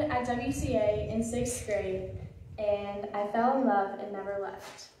started at WCA in 6th grade, and I fell in love and never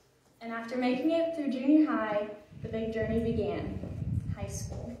left. And after making it through junior high, the big journey began, high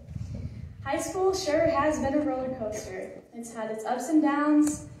school. High school sure has been a roller coaster. It's had its ups and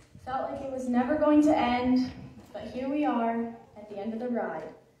downs, felt like it was never going to end, but here we are at the end of the ride.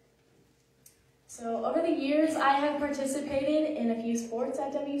 So over the years, I have participated in a few sports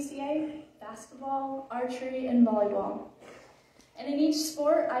at WCA, basketball, archery, and volleyball. And in each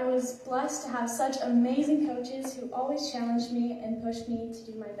sport, I was blessed to have such amazing coaches who always challenged me and pushed me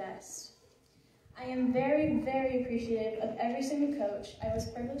to do my best. I am very, very appreciative of every single coach I was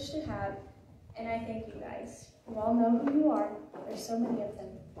privileged to have, and I thank you guys. You all know who you are. There's so many of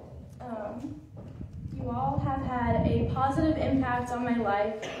them. You all have had a positive impact on my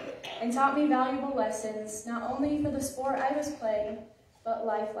life and taught me valuable lessons, not only for the sport I was playing, but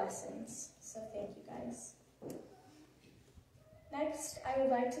life lessons. So thank you guys. Next, I would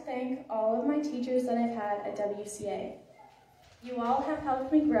like to thank all of my teachers that I've had at WCA. You all have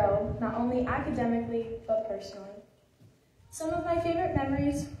helped me grow, not only academically, but personally. Some of my favorite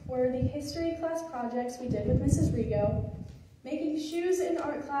memories were the history class projects we did with Mrs. Rigo, making shoes in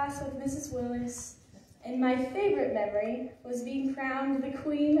art class with Mrs. Willis, and my favorite memory was being crowned the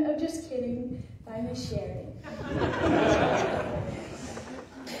Queen of Just Kidding by Miss Sherry.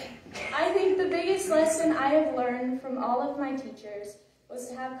 I think the biggest lesson I have learned from all of my teachers was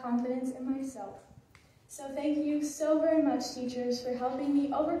to have confidence in myself. So thank you so very much, teachers, for helping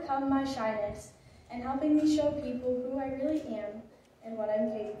me overcome my shyness and helping me show people who I really am and what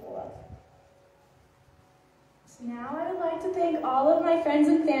I'm capable of. So now I would like to thank all of my friends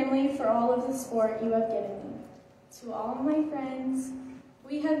and family for all of the support you have given me. To all of my friends,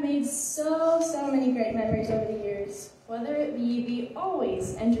 we have made so many great memories over the years, whether it be the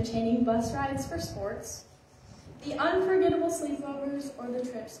always entertaining bus rides for sports, the unforgettable sleepovers, or the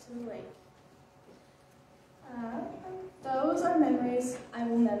trips to the lake. Those are memories I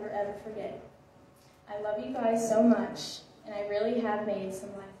will never ever forget. I love you guys so much, and I really have made some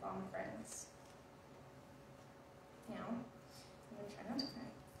lifelong friends. Now, I'm going to try not to cry.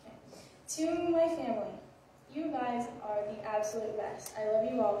 Okay. To my family, you guys are the absolute best. I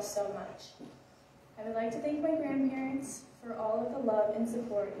love you all so much. I would like to thank my grandparents for all of the love and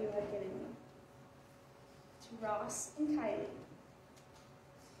support you have given me. To Ross and Kylie,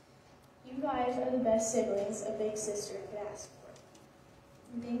 you guys are the best siblings a big sister could ask for.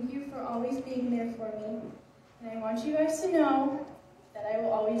 And thank you for always being there for me. And I want you guys to know that I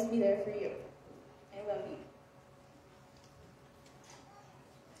will always be there for you. I love you.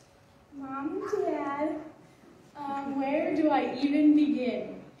 Mom and Dad, where do I even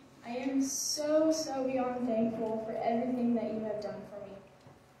begin? I am so beyond thankful for everything that you have done for me.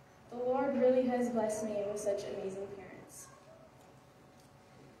 The Lord really has blessed me with such amazing parents.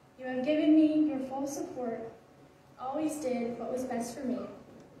 You have given me your full support, always did what was best for me,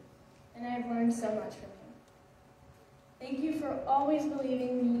 and I have learned so much from you. Thank you for always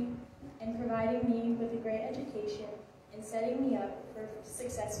believing me and providing me with a great education and setting me up for a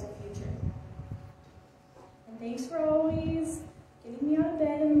successful future. And thanks for always getting me out of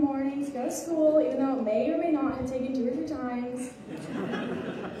bed in the morning to go to school, even though it may or may not have taken 2 or 3 times.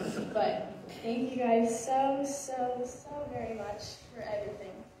 But thank you guys so very much for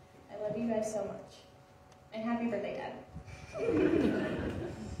everything. I love you guys so much. And happy birthday, Dad. Okay.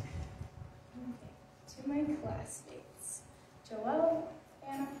 To my classmates, Joelle,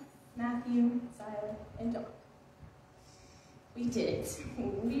 Anna, Matthew, Zyla, and Doc. We did it.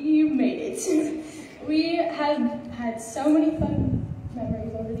 We made it. We have had so many fun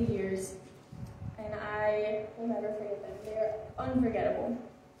memories over the years, and I will never forget them. They're unforgettable.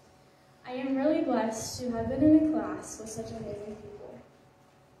 I am really blessed to have been in a class with such amazing people.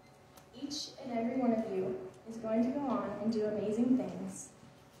 Each and every one of you is going to go on and do amazing things,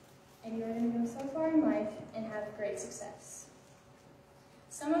 and you are going to go so far in life and have great success.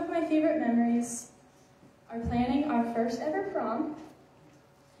 Some of my favorite memories are planning our first ever prom,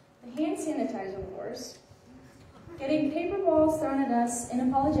 the hand sanitizer wars, getting paper balls thrown at us in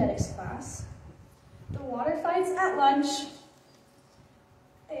apologetics class, the water fights at lunch,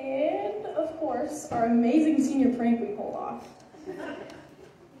 and, of course, our amazing senior prank we pulled off.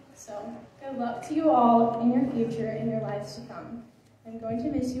 So, good luck to you all in your future and your lives to come. I'm going to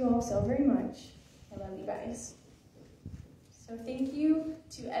miss you all so very much. I love you guys. So thank you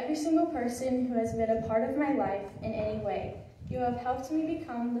to every single person who has been a part of my life in any way. You have helped me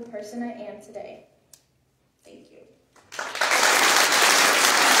become the person I am today. Thank you.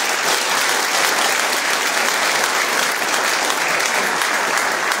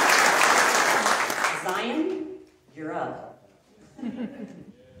 Zion, you're up.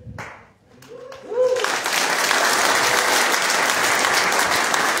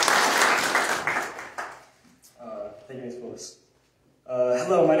 Thank you, Ms. Willis.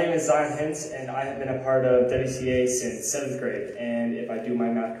 Hello, my name is Zion Hintz, and I have been a part of WCA since 7th grade. And if I do my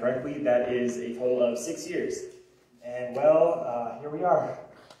math correctly, that is a total of 6 years. And well, here we are,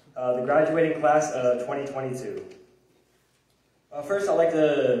 the graduating class of 2022. First, I'd like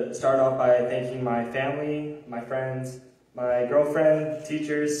to start off by thanking my family, my friends, my girlfriend,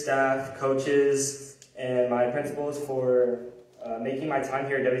 teachers, staff, coaches, and my principals for making my time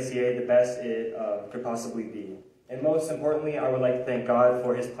here at WCA the best it could possibly be. And most importantly, I would like to thank God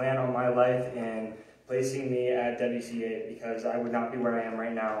for His plan on my life and placing me at WCA, because I would not be where I am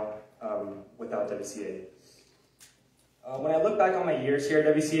right now without WCA. When I look back on my years here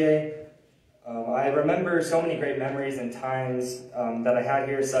at WCA, I remember so many great memories and times that I had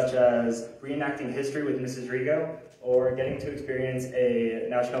here, such as reenacting history with Mrs. Rigo or getting to experience a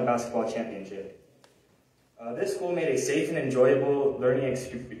national basketball championship. This school made a safe and enjoyable learning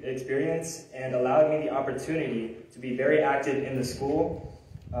experience and allowed me the opportunity to be very active in the school,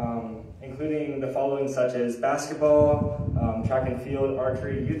 including the following such as basketball, track and field,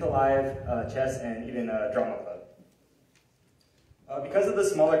 archery, youth alive, chess, and even a drama club. Because of the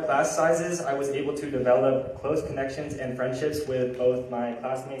smaller class sizes, I was able to develop close connections and friendships with both my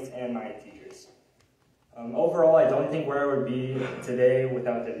classmates and my teachers. Overall, I don't think where I would be today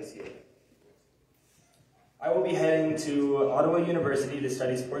without WCA. I will be heading to Ottawa University to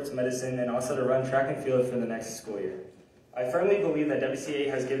study sports medicine and also to run track and field for the next school year. I firmly believe that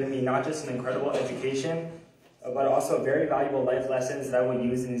WCA has given me not just an incredible education, but also very valuable life lessons that I will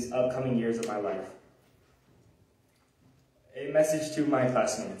use in these upcoming years of my life. A message to my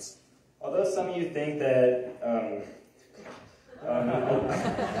classmates. Although some of you think that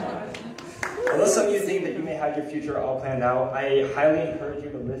you may have your future all planned out, I highly encourage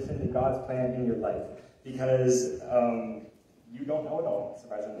you to listen to God's plan in your life, because you don't know it all,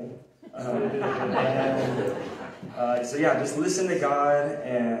 surprisingly. So yeah, just listen to God,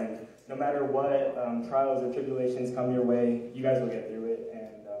 and no matter what trials or tribulations come your way, you guys will get through it.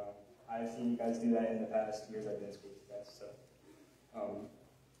 And I've seen you guys do that in the past years I've been in school with you guys. So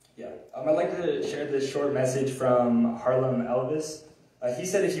I'd like to share this short message from Harlem Elvis. He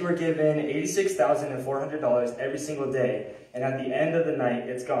said if you were given $86,400 every single day, and at the end of the night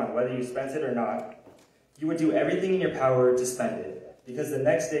it's gone, whether you spent it or not, you would do everything in your power to spend it, because the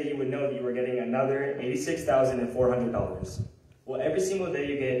next day you would know that you were getting another $86,400. Well, every single day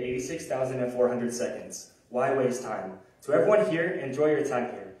you get 86,400 seconds. Why waste time? To everyone here, enjoy your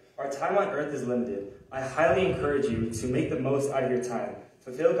time here. Our time on earth is limited. I highly encourage you to make the most out of your time,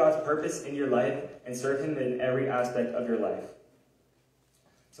 fulfill God's purpose in your life, and serve Him in every aspect of your life.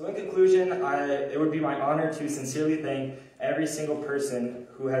 So in conclusion, it would be my honor to sincerely thank every single person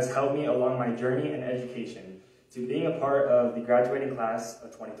who has helped me along my journey in education to being a part of the graduating class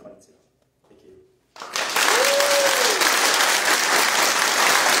of 2022. Thank you.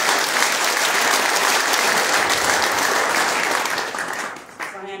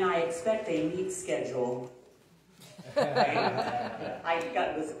 Brian, I expect a neat schedule.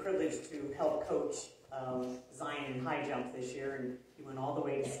 It was a privilege to help coach Zion in high jump this year, and he went all the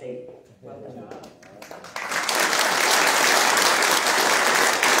way to state. Welcome.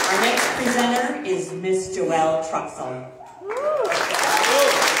 Our next presenter is Miss Joelle Truxell.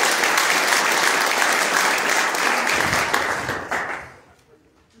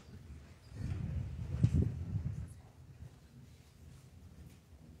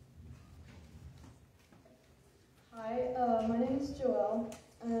 Hi, my name is Joelle,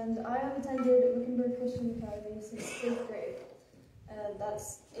 and I have attended Wickenburg Christian Academy since 5th grade, and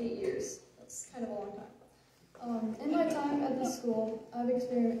that's 8 years. That's kind of a long time. In my time at this school, I've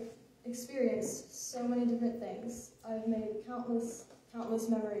experienced so many different things. I've made countless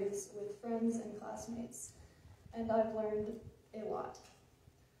memories with friends and classmates, and I've learned a lot.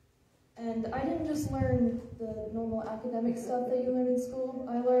 And I didn't just learn the normal academic stuff that you learn in school.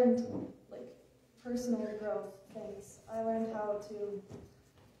 I learned personal growth things. I learned how to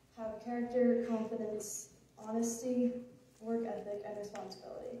have character, confidence, honesty, work ethic, and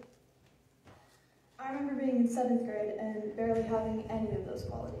responsibility. I remember being in 7th grade and barely having any of those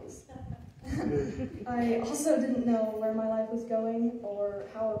qualities. I also didn't know where my life was going or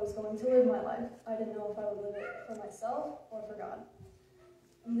how I was going to live my life. I didn't know if I would live it for myself or for God.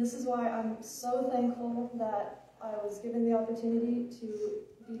 And this is why I'm so thankful that I was given the opportunity to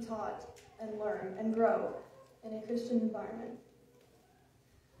be taught and learn and grow in a Christian environment.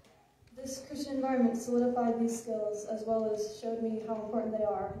 This Christian environment solidified these skills as well as showed me how important they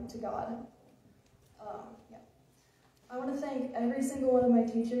are to God. I want to thank every single one of my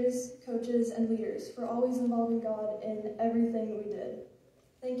teachers, coaches, and leaders for always involving God in everything we did.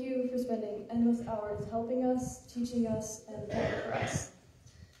 Thank you for spending endless hours helping us, teaching us, and praying for us.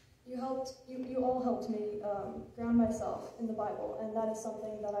 You all helped me ground myself in the Bible, and that is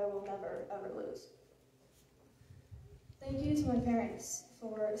something that I will never, ever lose. Thank you to my parents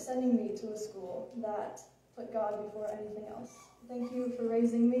for sending me to a school that put God before anything else. Thank you for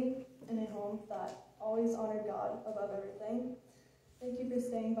raising me in a home that always honored God above everything. Thank you for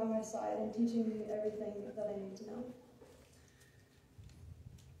staying by my side and teaching me everything that I need to know.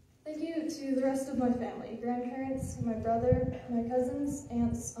 Thank you to the rest of my family, grandparents, my brother, my cousins,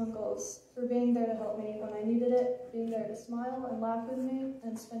 aunts, uncles, for being there to help me when I needed it, being there to smile and laugh with me,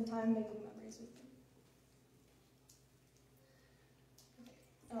 and spend time making memories with me.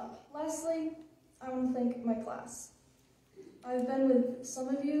 Lastly, I want to thank my class. I've been with some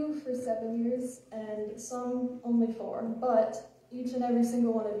of you for 7 years and some only 4, but each and every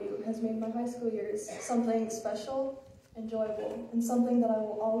single one of you has made my high school years something special, enjoyable, and something that I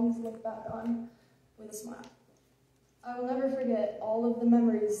will always look back on with a smile. I will never forget all of the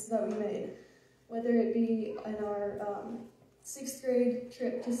memories that we made, whether it be in our 6th grade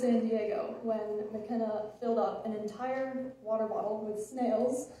trip to San Diego when McKenna filled up an entire water bottle with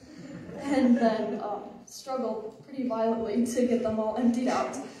snails and then struggled pretty violently to get them all emptied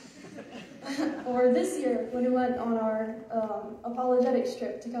out. Or this year when we went on our apologetics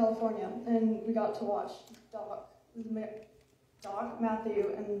trip to California and we got to watch Doc,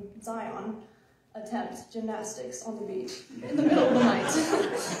 Matthew, and Zion attempt gymnastics on the beach in the middle of the night.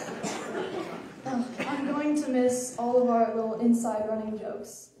 I'm going to miss all of our little inside running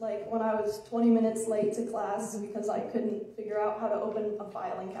jokes, like when I was 20 minutes late to class because I couldn't figure out how to open a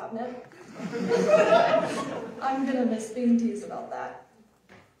filing cabinet. I'm gonna miss being teased about that.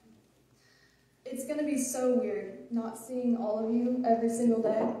 It's gonna be so weird not seeing all of you every single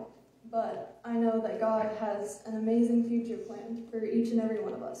day, but I know that God has an amazing future planned for each and every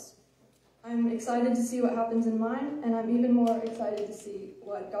one of us. I'm excited to see what happens in mine, and I'm even more excited to see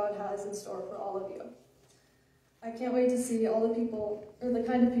what God has in store for all of you. I can't wait to see all the people, or the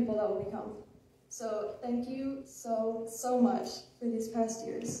kind of people that will become. So thank you so much for these past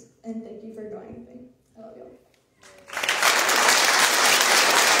years, and thank you for joining me. I love you all.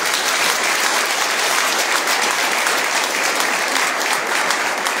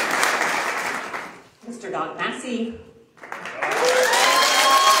 Mr. Doc Massey.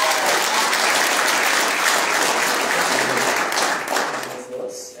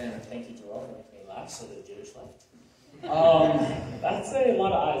 And thank you, Joel, for making me laugh so the Jewish left. That's a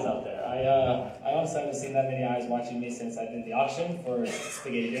lot of eyes out there. I honestly haven't seen that many eyes watching me since I did the auction for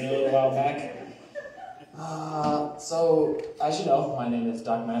Spaghetti Dinner a little while back. So, as you know, my name is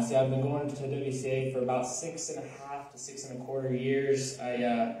Doc Massey. I've been going to WCA for about 6.5 to 6.25 years.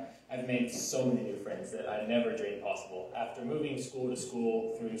 I've made so many new friends that I never dreamed possible. After moving school to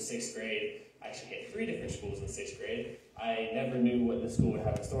school through 6th grade, I actually hit 3 different schools in 6th grade. I never knew what the school would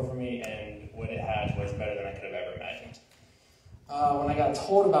have in store for me, and what it had was better than I could have ever imagined. When I got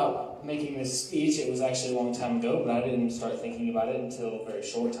told about making this speech, it was actually a long time ago, but I didn't start thinking about it until a very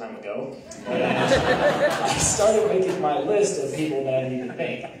short time ago. And I started making my list of people that I need to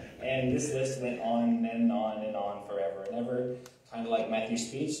thank, and this list went on and on and on forever and ever. Kind of like Matthew's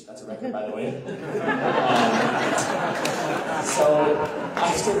speech. That's a record, by the way. So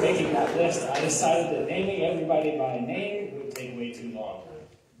after making that list, I decided that naming everybody by name would take way too long.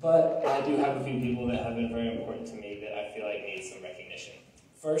 But I do have a few people that have been very important to me that I feel like need some recognition.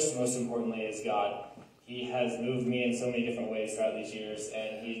 First, most importantly, is God. He has moved me in so many different ways throughout these years,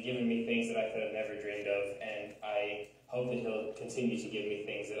 and He's given me things that I could have never dreamed of, and I hope that He'll continue to give me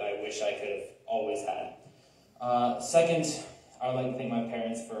things that I wish I could have always had. Second, I would like to thank my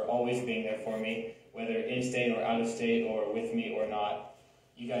parents for always being there for me, whether in-state or out-of-state or with me or not.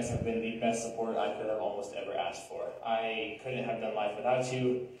 You guys have been the best support I could have almost ever asked for. I couldn't have done life without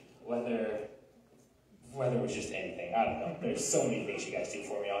you, whether it was just anything. I don't know. There's so many things you guys do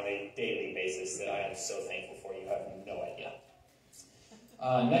for me on a daily basis that I am so thankful for. You have no idea.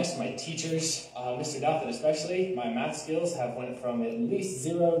 Next, my teachers, Mr. Douthit especially. My math skills have went from at least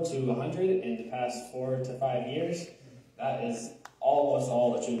 0 to 100 in the past 4 to 5 years. That is almost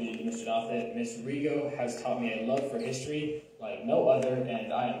all attributed to Mr. Dothett. Ms. Rigo has taught me a love for history like no other,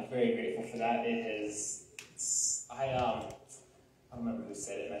 and I am very grateful for that. I don't remember who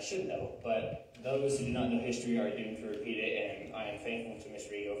said it, and I should know, but those who do not know history are doomed to repeat it, and I am thankful to Ms.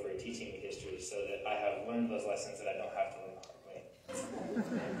 Rigo for teaching me history so that I have learned those lessons that I don't have to learn the hard way.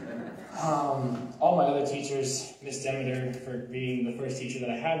 All my other teachers, Ms. Demeter for being the first teacher that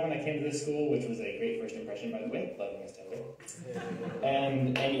I had when I came to this school, which was a great first impression, by the way. Love you, Ms. Demeter.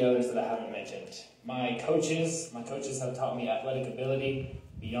 And any others that I haven't mentioned. My coaches have taught me athletic ability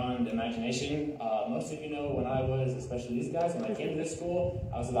beyond imagination. Most of you know when I was, especially these guys, when I came to this school,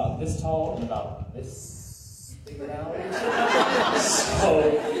 I was about this tall and about this big now.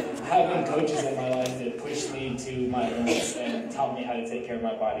 So having coaches in my life that pushed me to my limits and taught me how to take care of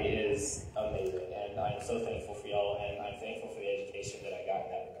my body is amazing. And I'm so thankful for y'all, and I'm thankful for the education that I got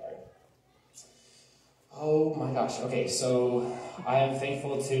in that regard. Oh my gosh, okay, so I am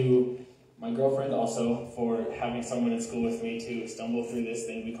thankful to my girlfriend also for having someone in school with me to stumble through this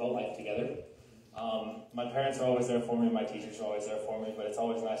thing we call life together. My parents are always there for me, my teachers are always there for me, but it's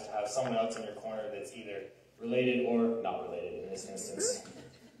always nice to have someone else in your corner that's either related or not related in this instance.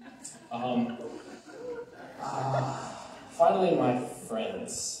 Finally, my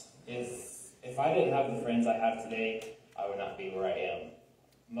friends. If I didn't have the friends I have today, I would not be where I am.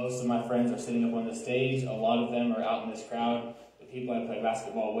 Most of my friends are sitting up on the stage, a lot of them are out in this crowd. People I play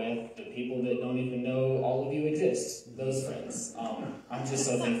basketball with, the people that don't even know all of you exist, those friends. I'm just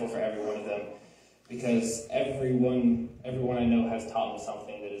so thankful for every one of them because everyone I know has taught me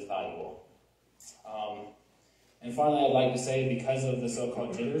something that is valuable. And finally, I'd like to say, because of the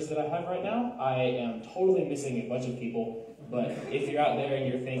so-called jitters that I have right now, I am totally missing a bunch of people, but if you're out there and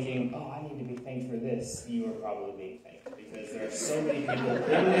you're thinking, oh, I need to be thanked for this, you are probably being thanked. Because there are so many people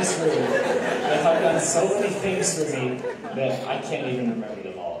in this room that have done so many things for me that I can't even remember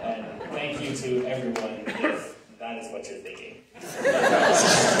them all. And thank you to everyone if that is what you're thinking.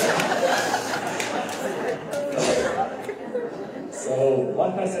 So,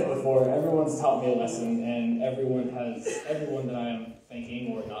 like I said before, everyone's taught me a lesson, and everyone that I am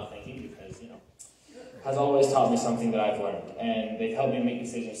thanking or not thanking, because, has always taught me something that I've learned, and they've helped me make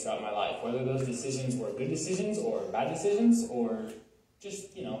decisions throughout my life, whether those decisions were good decisions or bad decisions or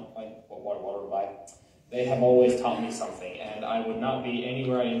just, like what water to buy. They have always taught me something, and I would not be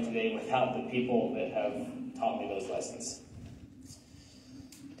anywhere I am today without the people that have taught me those lessons.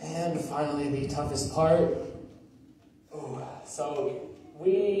 And finally, the toughest part. So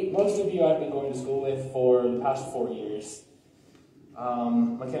most of you I've been going to school with for the past 4 years.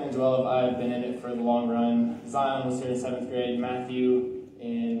 McKenna and Joella, I've been in it for the long run. Zion was here in 7th grade, Matthew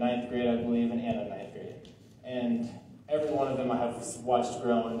in 9th grade, I believe, and Anna in 9th grade. And every one of them I have watched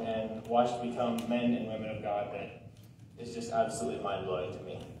grown and watched become men and women of God that is just absolutely mind-blowing to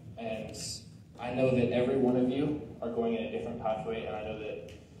me. And I know that every one of you are going in a different pathway, and I know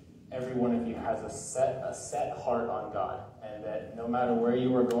that every one of you has a set heart on God, and that no matter where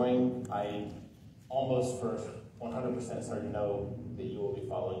you are going, I almost for 100% certain know that you will be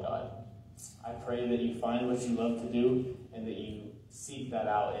following God. I pray that you find what you love to do and that you seek that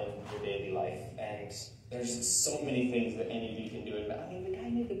out in your daily life. And there's so many things that any of you can do. And the guy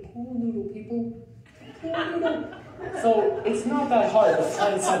made the pool noodle, people. Pool noodle. So it's not that hard to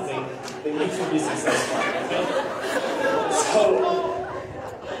find something that you can be successful in, okay? So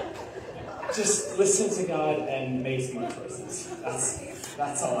just listen to God and make smart choices.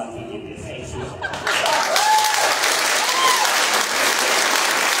 That's all I can give you. Thank you.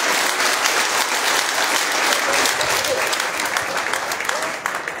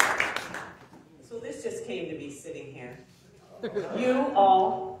 You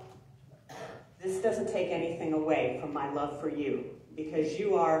all, this doesn't take anything away from my love for you, because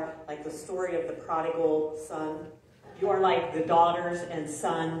you are like the story of the prodigal son. You are like the daughters and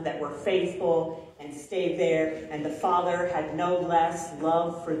son that were faithful and stayed there, and the father had no less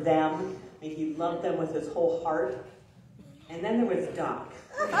love for them. I mean, he loved them with his whole heart. And then there was Doc.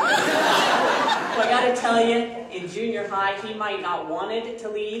 So I gotta tell you, in junior high, he might not wanted to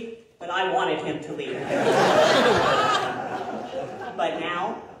leave, but I wanted him to leave. But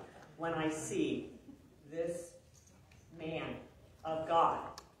now, when I see this man of God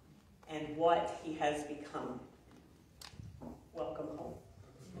and what he has become, welcome home.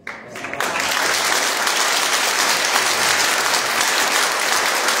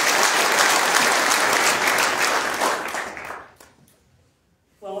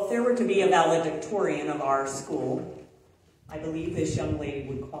 Well, if there were to be a valedictorian of our school, I believe this young lady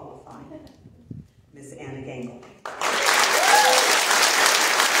would qualify. Miss Anna Gangle.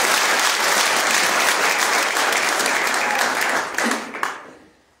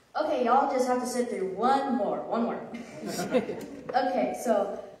 I'll just have to sit through one more. Okay,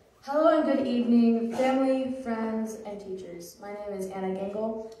 so hello and good evening, family, friends, and teachers. My name is Anna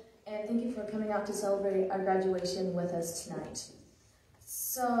Gengel, and thank you for coming out to celebrate our graduation with us tonight.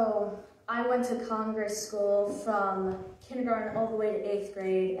 So, I went to Congress School from kindergarten all the way to 8th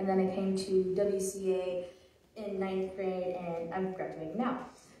grade, and then I came to WCA in 9th grade, and I'm graduating now.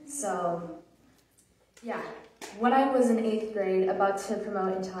 So, yeah. When I was in 8th grade, about to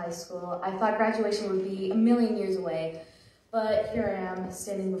promote into high school, I thought graduation would be a million years away, but here I am,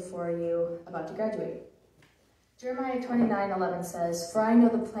 standing before you, about to graduate. Jeremiah 29:11 says, "For I know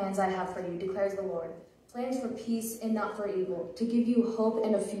the plans I have for you, declares the Lord, plans for peace and not for evil, to give you hope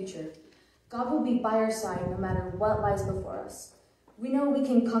and a future." God will be by our side no matter what lies before us. We know we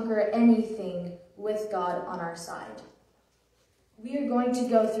can conquer anything with God on our side. We are going to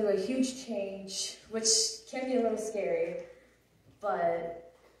go through a huge change, which can be a little scary,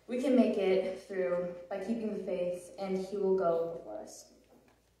 but we can make it through by keeping the faith, and He will go before us.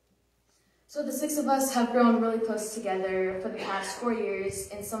 So the 6 of us have grown really close together for the past 4 years,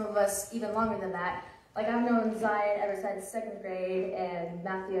 and some of us even longer than that. Like, I've known Zion ever since 2nd grade, and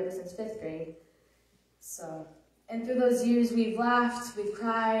Matthew ever since 5th grade. And through those years, we've laughed, we've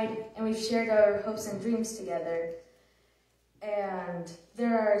cried, and we've shared our hopes and dreams together. And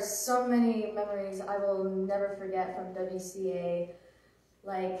there are so many memories I will never forget from WCA.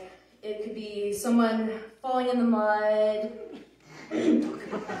 Like, it could be someone falling in the mud,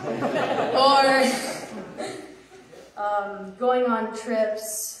 or going on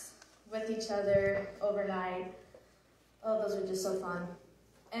trips with each other overnight. Oh, those are just so fun.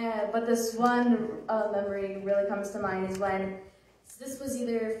 But this one memory really comes to mind is when, this was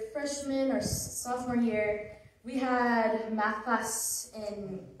either freshman or sophomore year, we had math class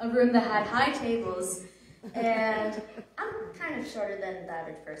in a room that had high tables, and I'm kind of shorter than the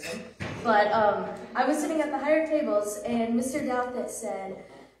average person, but I was sitting at the higher tables, and Mr. Douthat said,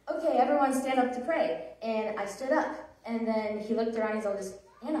 "Okay, everyone stand up to pray," and I stood up, and then he looked around, he's all just,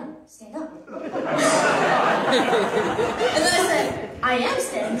 "Anna, stand up." And then I said, "I am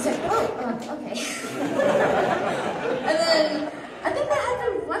standing." He's like, "Oh, okay." And then I think that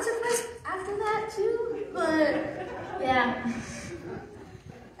happened once or twice after that too, but yeah.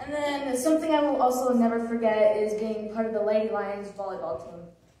 And then something I will also never forget is being part of the Lady Lions volleyball team.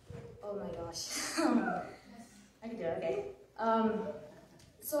 Oh my gosh. I can do it, okay.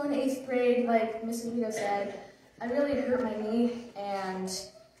 So in 8th grade, like Mrs. Vito said, I really hurt my knee, and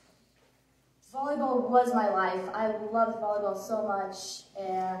volleyball was my life. I loved volleyball so much,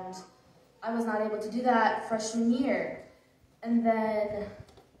 and I was not able to do that freshman year. And then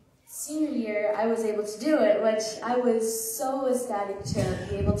senior year, I was able to do it, which I was so ecstatic to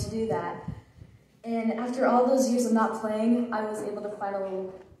be able to do that. And after all those years of not playing, I was able to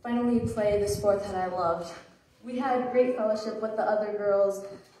finally play the sport that I loved. We had great fellowship with the other girls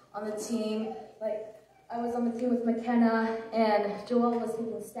on the team. Like, I was on the team with McKenna, and Joelle was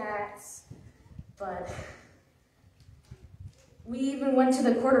taking stats. But we even went to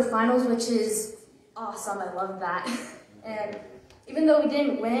the quarterfinals, which is awesome. I love that. And even though we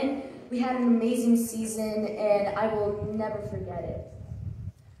didn't win, we had an amazing season, and I will never forget it.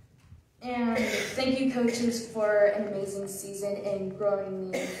 And thank you, coaches, for an amazing season and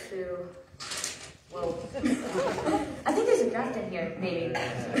growing me through. Whoa. I think there's a draft in here, maybe.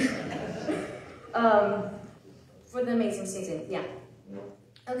 For the amazing season, yeah.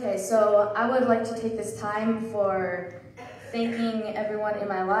 Okay, so I would like to take this time for thanking everyone in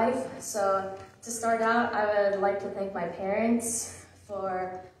my life. So to start out, I would like to thank my parents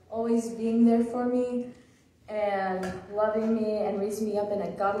for always being there for me and loving me and raising me up in a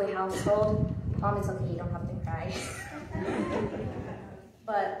godly household. Mom, it's okay, you don't have to cry.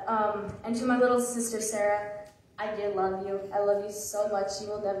 But, and to my little sister, Sarah, I do love you. I love you so much. You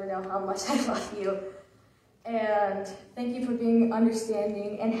will never know how much I love you. And thank you for being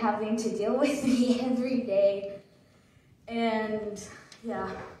understanding and having to deal with me every day. And, yeah.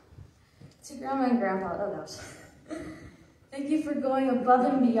 To Grandma and Grandpa, oh gosh. Thank you for going above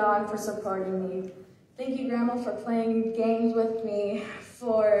and beyond for supporting me. Thank you, Grandma, for playing games with me,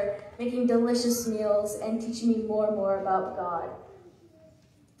 for making delicious meals and teaching me more and more about God.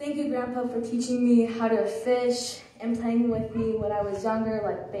 Thank you, Grandpa, for teaching me how to fish and playing with me when I was younger,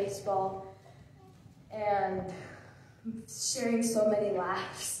 like baseball, and sharing so many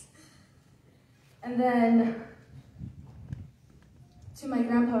laughs. And then, to my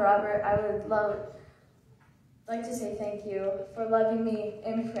Grandpa Robert, I would like to say thank you for loving me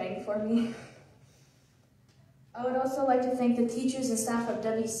and praying for me. I would also like to thank the teachers and staff of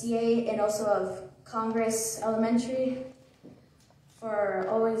WCA and also of Congress Elementary for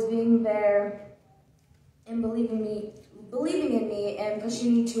always being there and believing in me and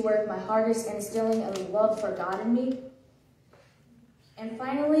pushing me to work my hardest and instilling a love for God in me. And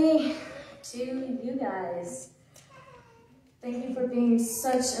finally, to you guys, thank you for being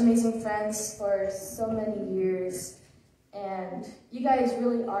such amazing friends for so many years. And you guys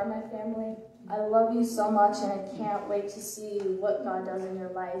really are my family. I love you so much, and I can't wait to see what God does in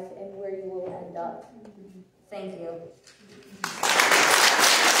your life and where you will end up. Thank you.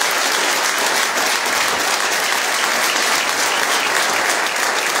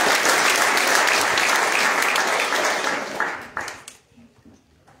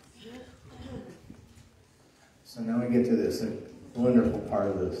 So now we get to this wonderful part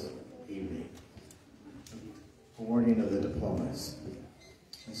of this evening, awarding of the diplomas.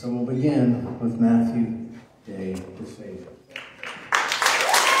 And so we'll begin with Matthew Day DeShaver.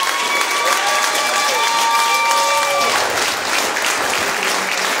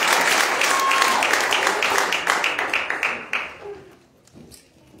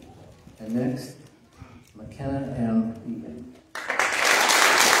 And next, McKenna M. Egan.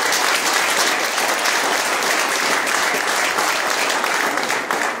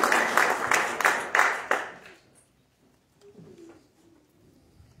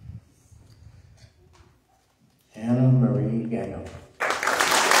 Anna Marie Gagnon.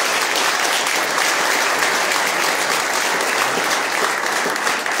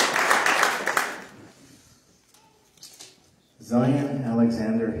 Zion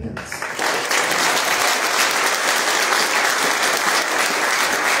Alexander Hintz.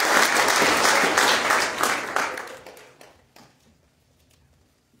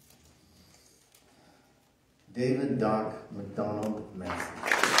 David Doc McDonald Mason.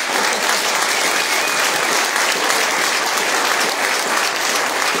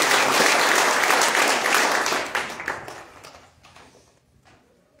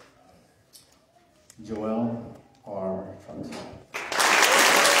 Joel R. Trumpton.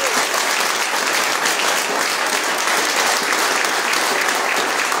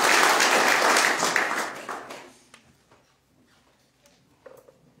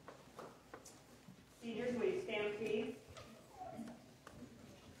 Seniors, will you stand, please?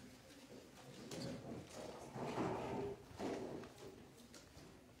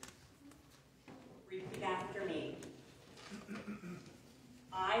 Repeat after me.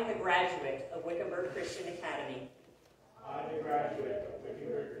 I, the graduate of Wickenburg Christian Academy,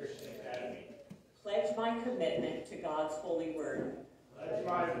 pledge my commitment to God's holy word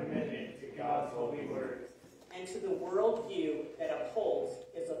and to the worldview that upholds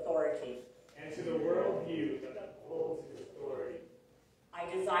his authority. I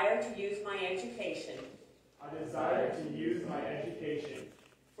desire to use my education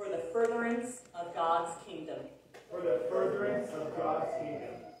for the furtherance of God's kingdom,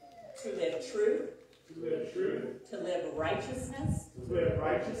 to live truth, to live righteousness,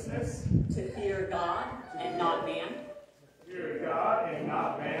 to fear God and not man,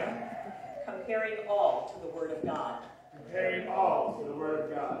 comparing all to the Word of God,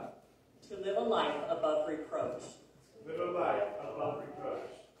 to live a life above reproach,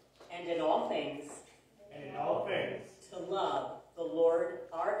 and in all things, to love the Lord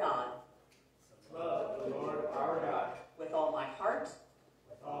our God, with all my heart,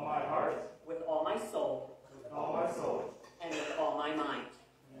 with all my soul, and with all my mind.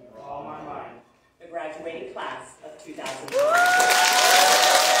 The graduating class of 2020.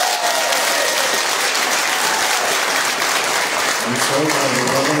 And so by the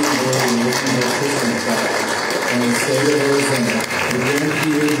governing board of Wickenburg Christian Academy and the state of Arizona, we grant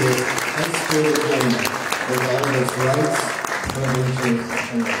you this high school diploma with all of its rights, privileges,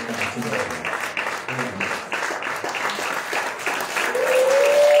 and responsibilities.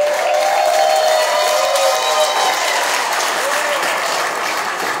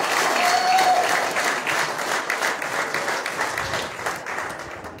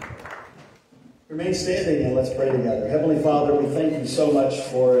 Remain standing and let's pray together. Heavenly Father, we thank you so much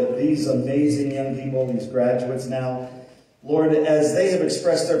for these amazing young people, these graduates now. Lord, as they have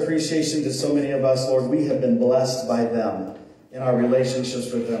expressed their appreciation to so many of us, Lord, we have been blessed by them in our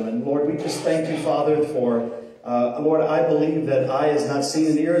relationships with them. And Lord, we just thank you, Father, for, Lord, I believe that eye has not seen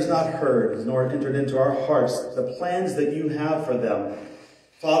and ear has not heard, nor entered into our hearts the plans that you have for them.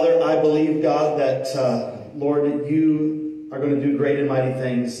 Father, I believe, God, that, Lord, you are going to do great and mighty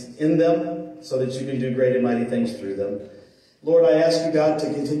things in them, so that you can do great and mighty things through them. Lord, I ask you, God,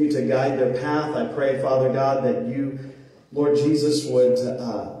 to continue to guide their path. I pray, Father God, that you, Lord Jesus, would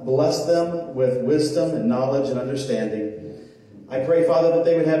bless them with wisdom and knowledge and understanding. I pray, Father, that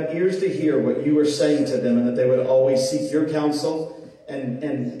they would have ears to hear what you are saying to them and that they would always seek your counsel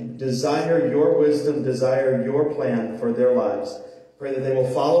and desire your wisdom, desire your plan for their lives. Pray that they will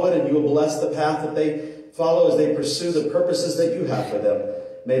follow it and you will bless the path that they follow as they pursue the purposes that you have for them.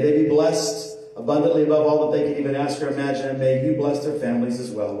 May they be blessed abundantly above all that they can even ask or imagine, and may you bless their families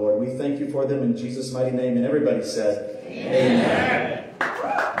as well, Lord. We thank you for them in Jesus' mighty name. And everybody said, Amen.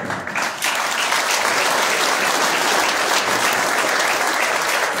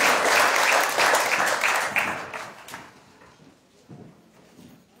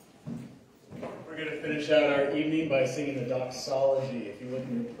 Finish out our evening by singing the doxology. If you look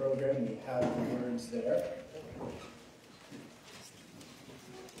in your program, we have the words there.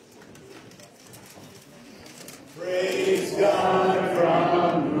 Praise God from